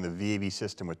showing the VAV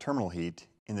system with terminal heat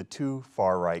in the two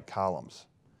far right columns,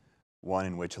 one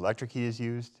in which electric heat is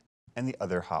used and the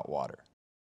other hot water.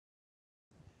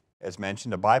 As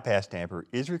mentioned, a bypass damper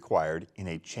is required in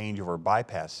a changeover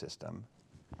bypass system,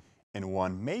 and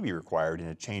one may be required in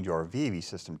a changeover VAV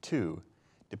system too,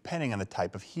 depending on the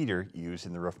type of heater used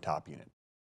in the rooftop unit.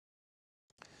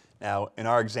 Now, in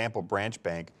our example branch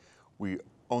bank, we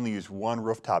only use one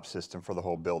rooftop system for the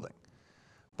whole building,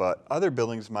 but other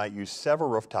buildings might use several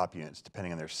rooftop units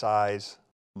depending on their size,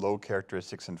 load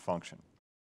characteristics, and function.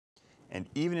 And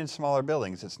even in smaller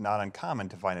buildings, it's not uncommon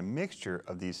to find a mixture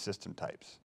of these system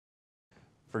types.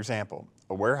 For example,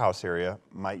 a warehouse area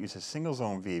might use a single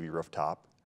zone VAV rooftop,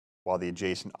 while the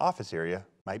adjacent office area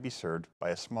might be served by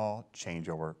a small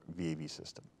changeover VAV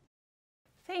system.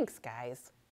 Thanks,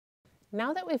 guys.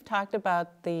 Now that we've talked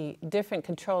about the different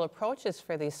control approaches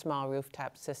for these small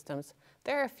rooftop systems,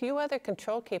 there are a few other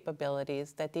control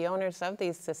capabilities that the owners of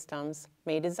these systems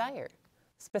may desire.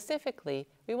 Specifically,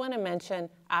 we want to mention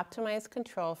optimized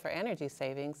control for energy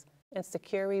savings and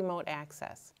secure remote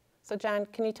access. So John,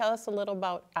 can you tell us a little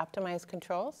about optimized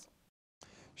controls?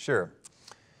 Sure.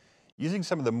 Using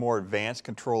some of the more advanced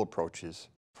control approaches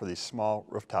for these small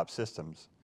rooftop systems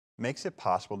makes it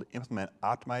possible to implement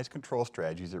optimized control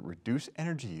strategies that reduce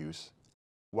energy use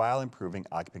while improving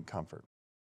occupant comfort.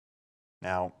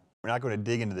 Now, we're not going to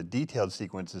dig into the detailed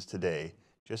sequences today,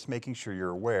 just making sure you're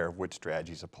aware of which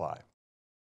strategies apply.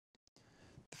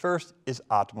 The first is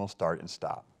optimal start and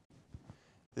stop.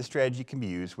 This strategy can be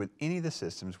used with any of the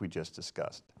systems we just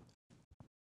discussed.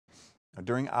 Now,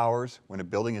 during hours when a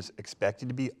building is expected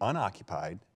to be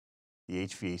unoccupied, the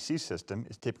HVAC system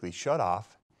is typically shut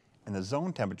off and the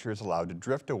zone temperature is allowed to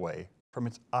drift away from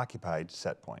its occupied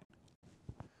set point.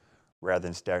 Rather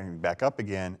than starting back up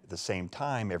again at the same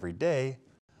time every day,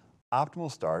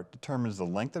 optimal start determines the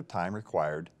length of time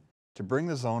required to bring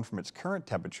the zone from its current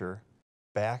temperature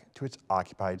back to its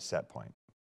occupied set point.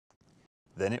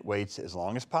 Then it waits as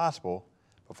long as possible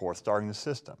before starting the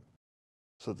system,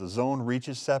 so that the zone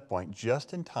reaches set point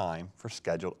just in time for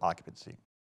scheduled occupancy.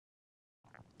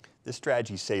 This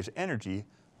strategy saves energy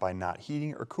by not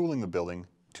heating or cooling the building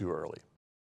too early.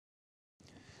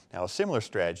 Now, a similar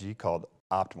strategy called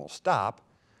optimal stop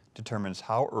determines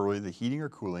how early the heating or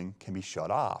cooling can be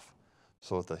shut off,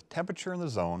 so that the temperature in the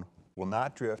zone will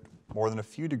not drift more than a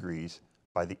few degrees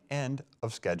by the end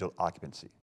of scheduled occupancy.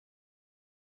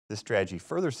 This strategy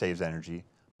further saves energy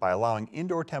by allowing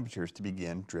indoor temperatures to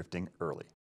begin drifting early.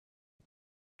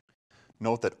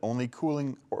 Note that only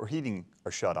cooling or heating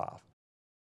are shut off.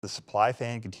 The supply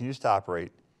fan continues to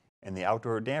operate and the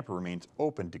outdoor damper remains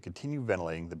open to continue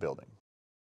ventilating the building.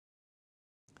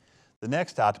 The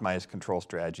next optimized control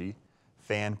strategy,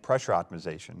 fan pressure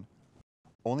optimization,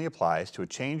 only applies to a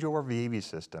changeover VAV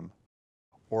system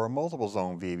or a multiple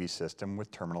zone VAV system with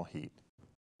terminal heat.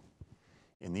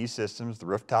 In these systems, the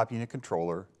rooftop unit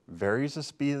controller varies the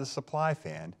speed of the supply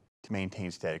fan to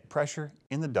maintain static pressure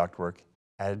in the ductwork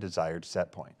at a desired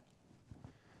set point.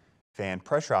 Fan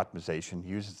pressure optimization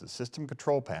uses the system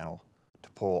control panel to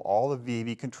pull all the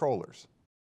VAV controllers,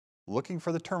 looking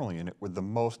for the terminal unit with the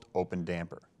most open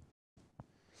damper.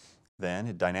 Then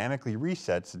it dynamically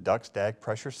resets the duct static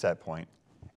pressure set point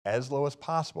as low as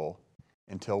possible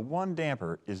until one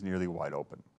damper is nearly wide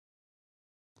open.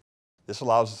 This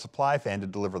allows the supply fan to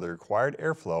deliver the required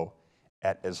airflow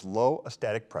at as low a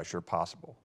static pressure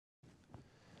possible.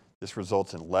 This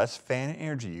results in less fan and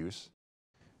energy use,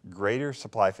 greater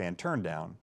supply fan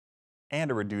turndown, and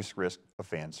a reduced risk of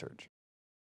fan surge.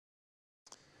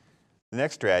 The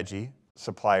next strategy,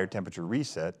 supplier temperature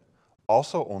reset,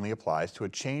 also only applies to a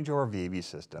changeover VAV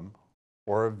system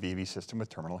or a VAV system with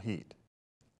terminal heat.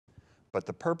 But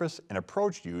the purpose and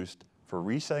approach used for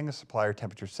resetting the supplier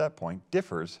temperature set point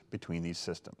differs between these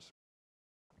systems.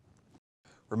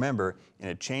 Remember, in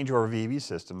a changeover VAV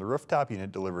system, the rooftop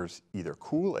unit delivers either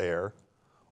cool air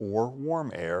or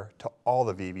warm air to all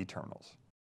the VAV terminals.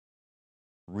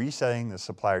 Resetting the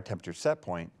supplier temperature set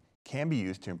point can be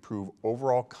used to improve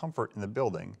overall comfort in the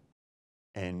building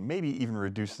and maybe even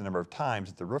reduce the number of times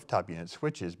that the rooftop unit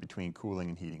switches between cooling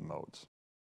and heating modes.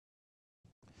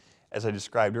 As I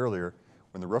described earlier,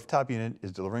 when the rooftop unit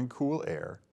is delivering cool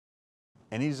air,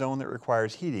 any zone that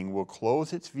requires heating will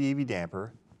close its VAV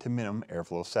damper to minimum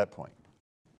airflow set point.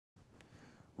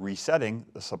 Resetting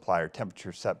the supplier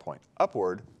temperature set point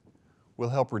upward will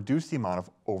help reduce the amount of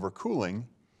overcooling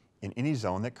in any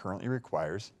zone that currently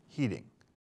requires heating.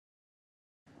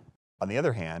 On the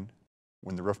other hand,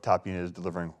 when the rooftop unit is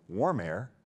delivering warm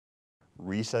air,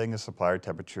 resetting the supplier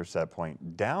temperature set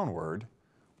point downward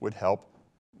would help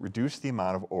reduce the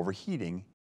amount of overheating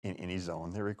in any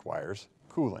zone that requires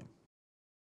cooling.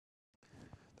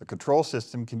 The control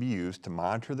system can be used to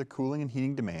monitor the cooling and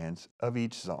heating demands of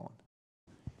each zone,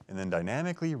 and then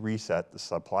dynamically reset the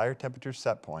supplier temperature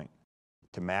set point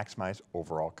to maximize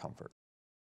overall comfort.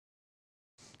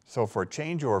 So for a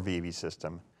changeover VAV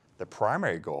system, the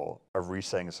primary goal of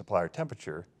resetting the supplier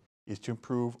temperature is to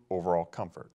improve overall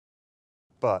comfort,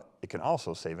 but it can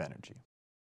also save energy.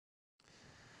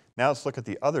 Now let's look at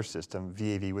the other system,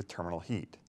 VAV with terminal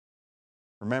heat.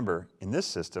 Remember, in this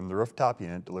system, the rooftop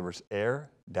unit delivers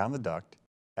air down the duct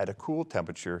at a cool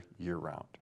temperature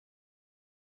year-round.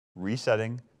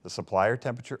 Resetting the supplier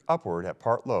temperature upward at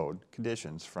part load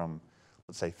conditions from,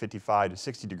 let's say, 55 to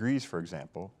 60 degrees, for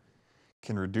example,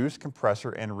 can reduce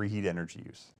compressor and reheat energy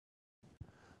use.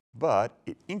 But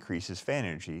it increases fan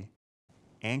energy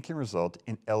and can result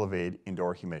in elevated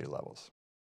indoor humidity levels.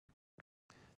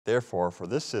 Therefore, for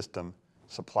this system,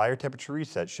 supplier temperature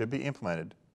reset should be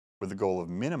implemented with the goal of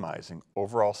minimizing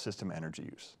overall system energy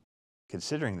use,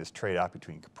 considering this trade-off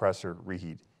between compressor,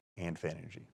 reheat, and fan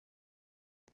energy.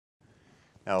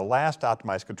 Now, the last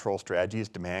optimized control strategy is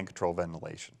demand control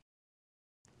ventilation.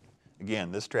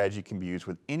 Again, this strategy can be used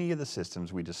with any of the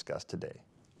systems we discussed today.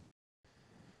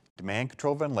 Demand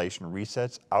control ventilation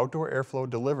resets outdoor airflow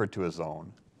delivered to a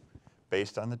zone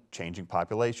based on the changing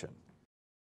population,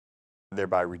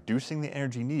 thereby reducing the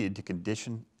energy needed to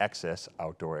condition excess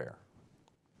outdoor air.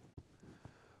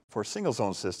 For a single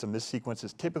zone system, this sequence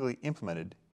is typically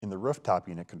implemented in the rooftop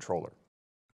unit controller.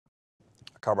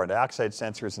 A carbon dioxide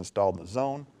sensor is installed in the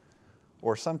zone,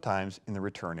 or sometimes in the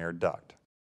return air duct.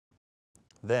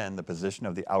 Then the position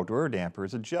of the outdoor air damper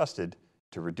is adjusted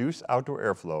to reduce outdoor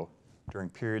airflow during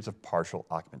periods of partial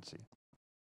occupancy.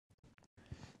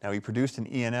 Now, we produced an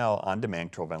E&L on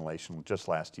demand control ventilation just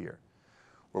last year,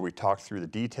 where we talked through the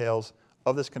details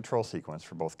of this control sequence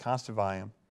for both constant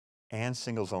volume and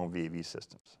single zone VAV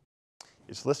systems.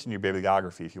 It's listed in your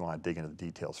bibliography if you want to dig into the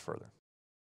details further.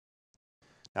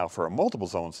 Now, for a multiple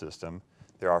zone system,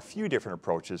 there are a few different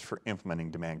approaches for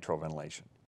implementing demand control ventilation,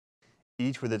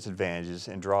 each with its advantages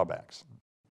and drawbacks.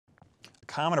 A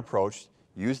common approach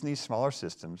used in these smaller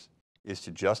systems is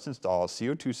to just install a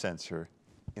CO2 sensor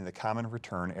in the common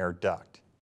return air duct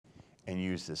and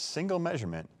use this single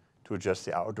measurement to adjust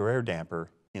the outdoor air damper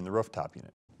in the rooftop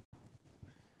unit.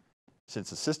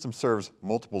 Since the system serves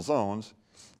multiple zones,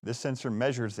 this sensor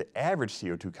measures the average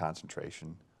CO2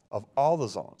 concentration of all the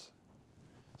zones.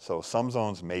 So some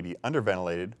zones may be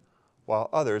underventilated, while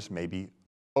others may be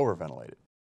overventilated.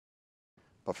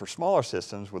 But for smaller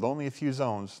systems with only a few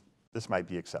zones, this might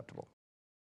be acceptable.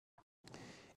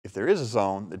 If there is a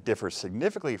zone that differs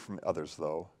significantly from others,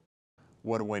 though,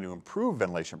 one way to improve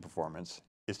ventilation performance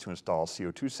is to install a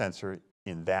CO2 sensor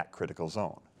in that critical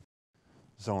zone,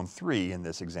 zone 3 in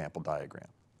this example diagram.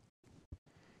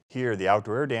 Here, the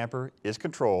outdoor air damper is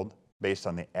controlled based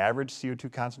on the average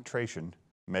CO2 concentration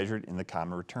measured in the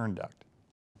common return duct.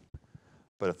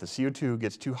 But if the CO2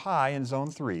 gets too high in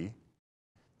zone 3,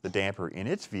 the damper in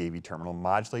its VAV terminal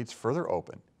modulates further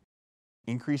open,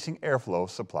 increasing airflow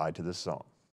supplied to this zone.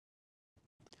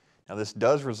 Now, this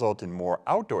does result in more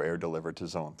outdoor air delivered to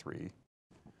zone 3,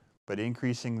 but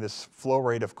increasing this flow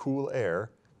rate of cool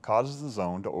air causes the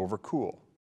zone to overcool.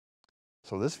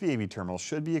 So this VAV terminal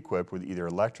should be equipped with either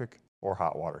electric or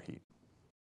hot water heat.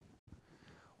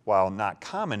 While not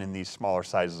common in these smaller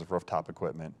sizes of rooftop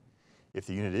equipment, if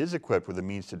the unit is equipped with a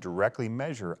means to directly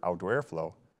measure outdoor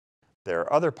airflow, there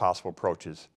are other possible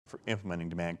approaches for implementing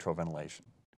demand control ventilation.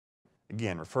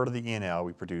 Again, refer to the E&L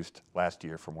we produced last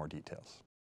year for more details.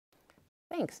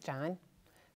 Thanks, John.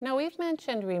 Now, we've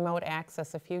mentioned remote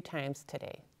access a few times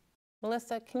today.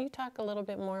 Melissa, can you talk a little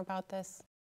bit more about this?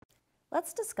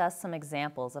 Let's discuss some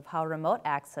examples of how remote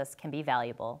access can be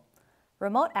valuable.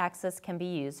 Remote access can be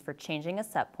used for changing a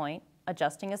set point,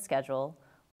 adjusting a schedule,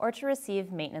 or to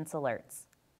receive maintenance alerts.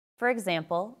 For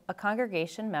example, a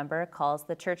congregation member calls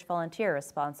the church volunteer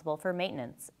responsible for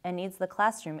maintenance and needs the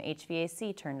classroom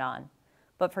HVAC turned on,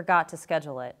 but forgot to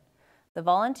schedule it. The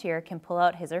volunteer can pull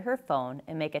out his or her phone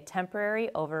and make a temporary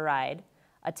override,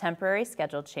 a temporary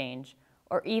schedule change,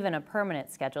 or even a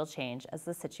permanent schedule change as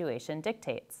the situation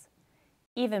dictates.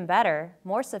 Even better,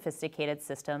 more sophisticated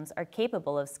systems are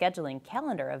capable of scheduling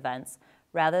calendar events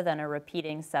rather than a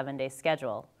repeating 7-day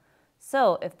schedule.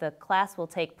 So if the class will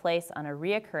take place on a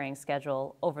reoccurring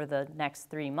schedule over the next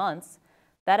 3 months,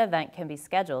 that event can be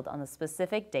scheduled on the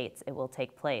specific dates it will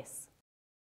take place.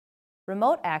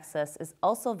 Remote access is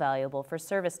also valuable for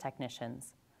service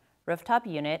technicians. Rooftop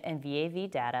unit and VAV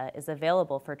data is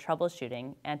available for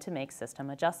troubleshooting and to make system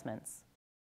adjustments.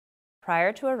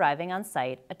 Prior to arriving on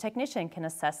site, a technician can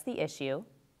assess the issue,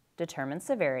 determine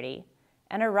severity,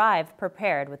 and arrive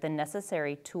prepared with the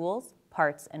necessary tools,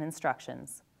 parts, and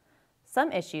instructions.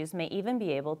 Some issues may even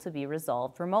be able to be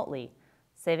resolved remotely,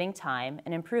 saving time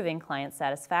and improving client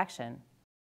satisfaction.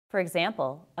 For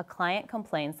example, a client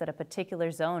complains that a particular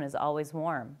zone is always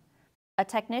warm. A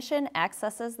technician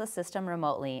accesses the system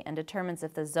remotely and determines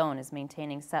if the zone is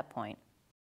maintaining set point,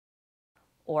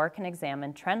 or can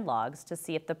examine trend logs to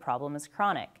see if the problem is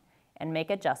chronic and make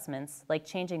adjustments like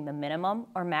changing the minimum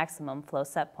or maximum flow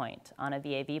set point on a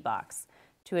VAV box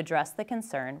to address the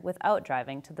concern without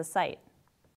driving to the site.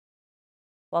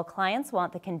 While clients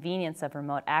want the convenience of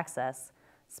remote access,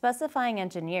 specifying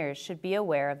engineers should be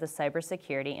aware of the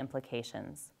cybersecurity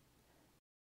implications.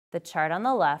 The chart on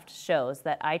the left shows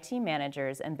that IT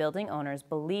managers and building owners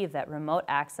believe that remote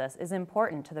access is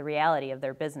important to the reality of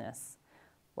their business,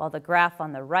 while the graph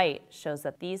on the right shows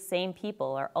that these same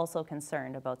people are also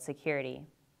concerned about security.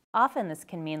 Often this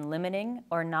can mean limiting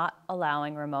or not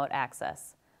allowing remote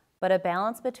access, but a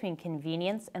balance between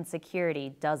convenience and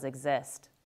security does exist.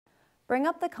 Bring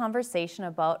up the conversation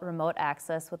about remote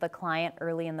access with a client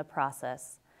early in the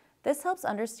process. This helps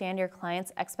understand your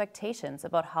client's expectations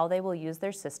about how they will use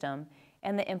their system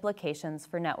and the implications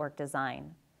for network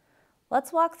design.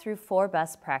 Let's walk through 4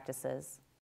 best practices.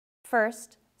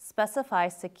 First, specify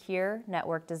secure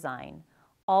network design.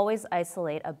 Always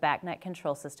isolate a backnet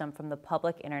control system from the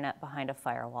public internet behind a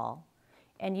firewall.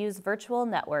 and use virtual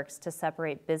networks to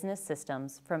separate business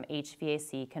systems from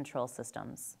HVAC control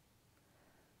systems.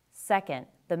 Second,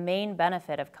 the main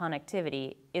benefit of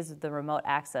connectivity is the remote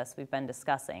access we've been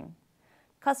discussing.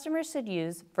 Customers should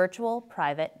use virtual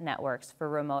private networks for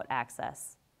remote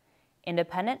access.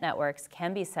 Independent networks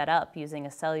can be set up using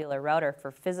a cellular router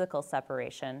for physical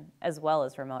separation as well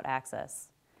as remote access.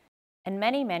 And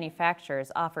many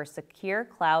manufacturers offer secure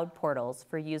cloud portals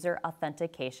for user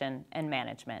authentication and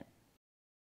management.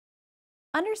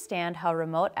 Understand how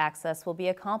remote access will be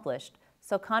accomplished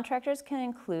so contractors can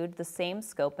include the same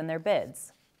scope in their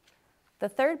bids. The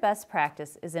third best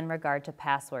practice is in regard to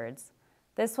passwords.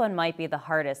 This one might be the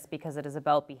hardest because it is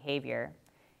about behavior.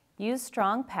 Use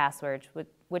strong passwords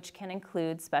which can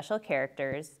include special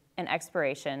characters, an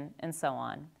expiration, and so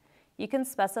on. You can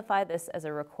specify this as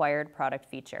a required product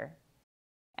feature.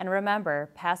 And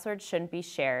remember, passwords shouldn't be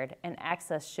shared and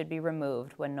access should be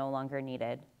removed when no longer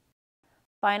needed.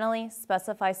 Finally,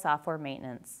 specify software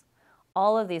maintenance.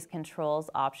 All of these controls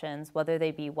options, whether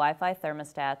they be Wi-Fi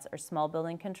thermostats or small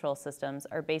building control systems,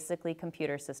 are basically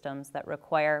computer systems that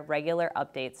require regular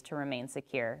updates to remain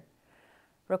secure.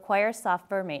 Require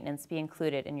software maintenance be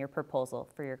included in your proposal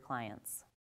for your clients.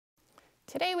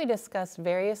 Today we discussed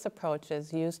various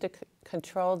approaches used to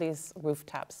control these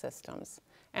rooftop systems.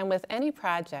 And with any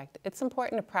project, it's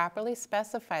important to properly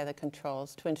specify the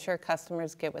controls to ensure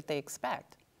customers get what they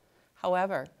expect.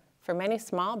 However, for many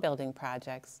small building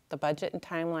projects, the budget and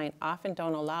timeline often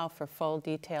don't allow for full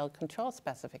detailed control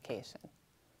specification.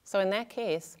 So in that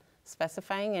case,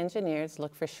 specifying engineers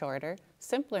look for shorter,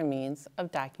 simpler means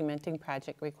of documenting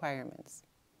project requirements.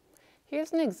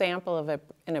 Here's an example of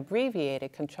an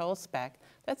abbreviated control spec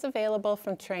that's available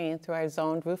from Trane through our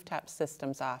zoned rooftop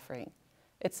systems offering.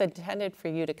 It's intended for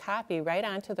you to copy right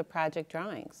onto the project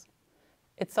drawings.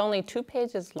 It's only 2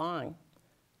 pages long.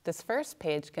 This first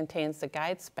page contains the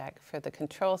guide spec for the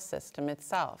control system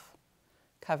itself,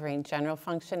 covering general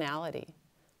functionality,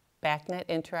 BACnet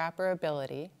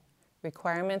interoperability,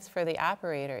 requirements for the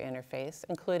operator interface,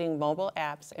 including mobile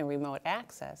apps and remote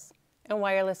access, and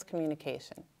wireless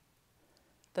communication.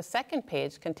 The second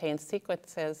page contains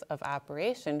sequences of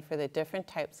operation for the different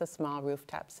types of small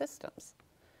rooftop systems.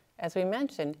 As we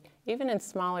mentioned, even in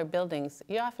smaller buildings,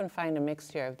 you often find a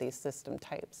mixture of these system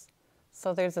types.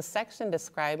 So there's a section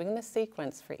describing the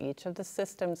sequence for each of the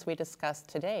systems we discussed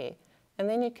today, and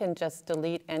then you can just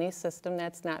delete any system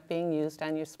that's not being used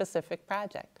on your specific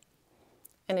project.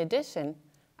 In addition,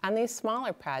 on these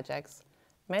smaller projects,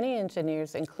 many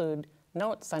engineers include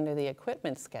notes under the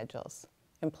equipment schedules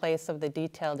in place of the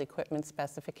detailed equipment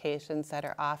specifications that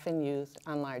are often used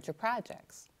on larger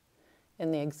projects.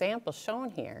 In the example shown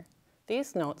here,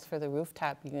 these notes for the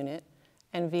rooftop unit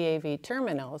and VAV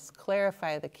terminals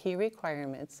clarify the key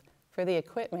requirements for the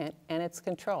equipment and its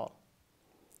control,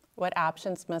 what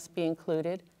options must be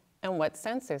included, and what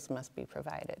sensors must be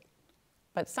provided.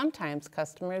 But sometimes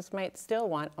customers might still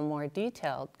want a more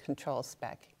detailed control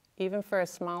spec, even for a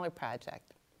smaller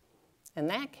project. In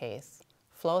that case,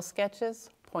 flow sketches,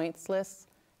 points lists,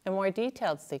 and more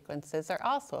detailed sequences are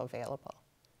also available.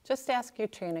 Just ask your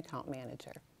Trane account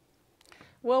manager.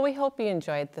 Well, we hope you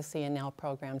enjoyed the C&L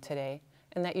program today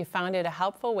and that you found it a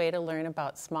helpful way to learn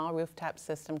about small rooftop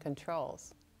system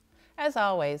controls. As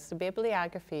always, the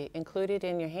bibliography included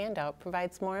in your handout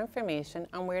provides more information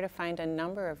on where to find a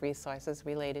number of resources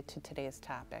related to today's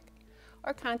topic,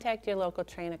 or contact your local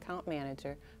Trane account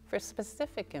manager for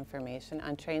specific information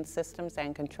on Trane systems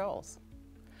and controls.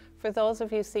 For those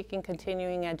of you seeking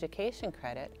continuing education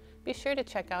credit, be sure to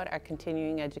check out our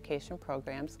continuing education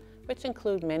programs, which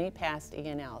include many past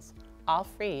E&Ls, all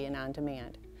free and on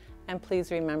demand. And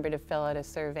please remember to fill out a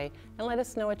survey and let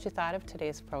us know what you thought of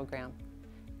today's program.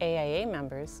 AIA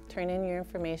members, turn in your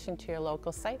information to your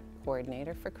local site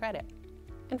coordinator for credit.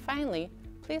 And finally,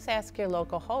 please ask your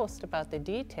local host about the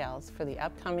details for the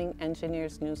upcoming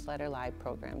Engineers Newsletter Live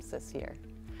programs this year.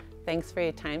 Thanks for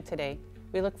your time today.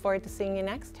 We look forward to seeing you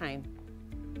next time.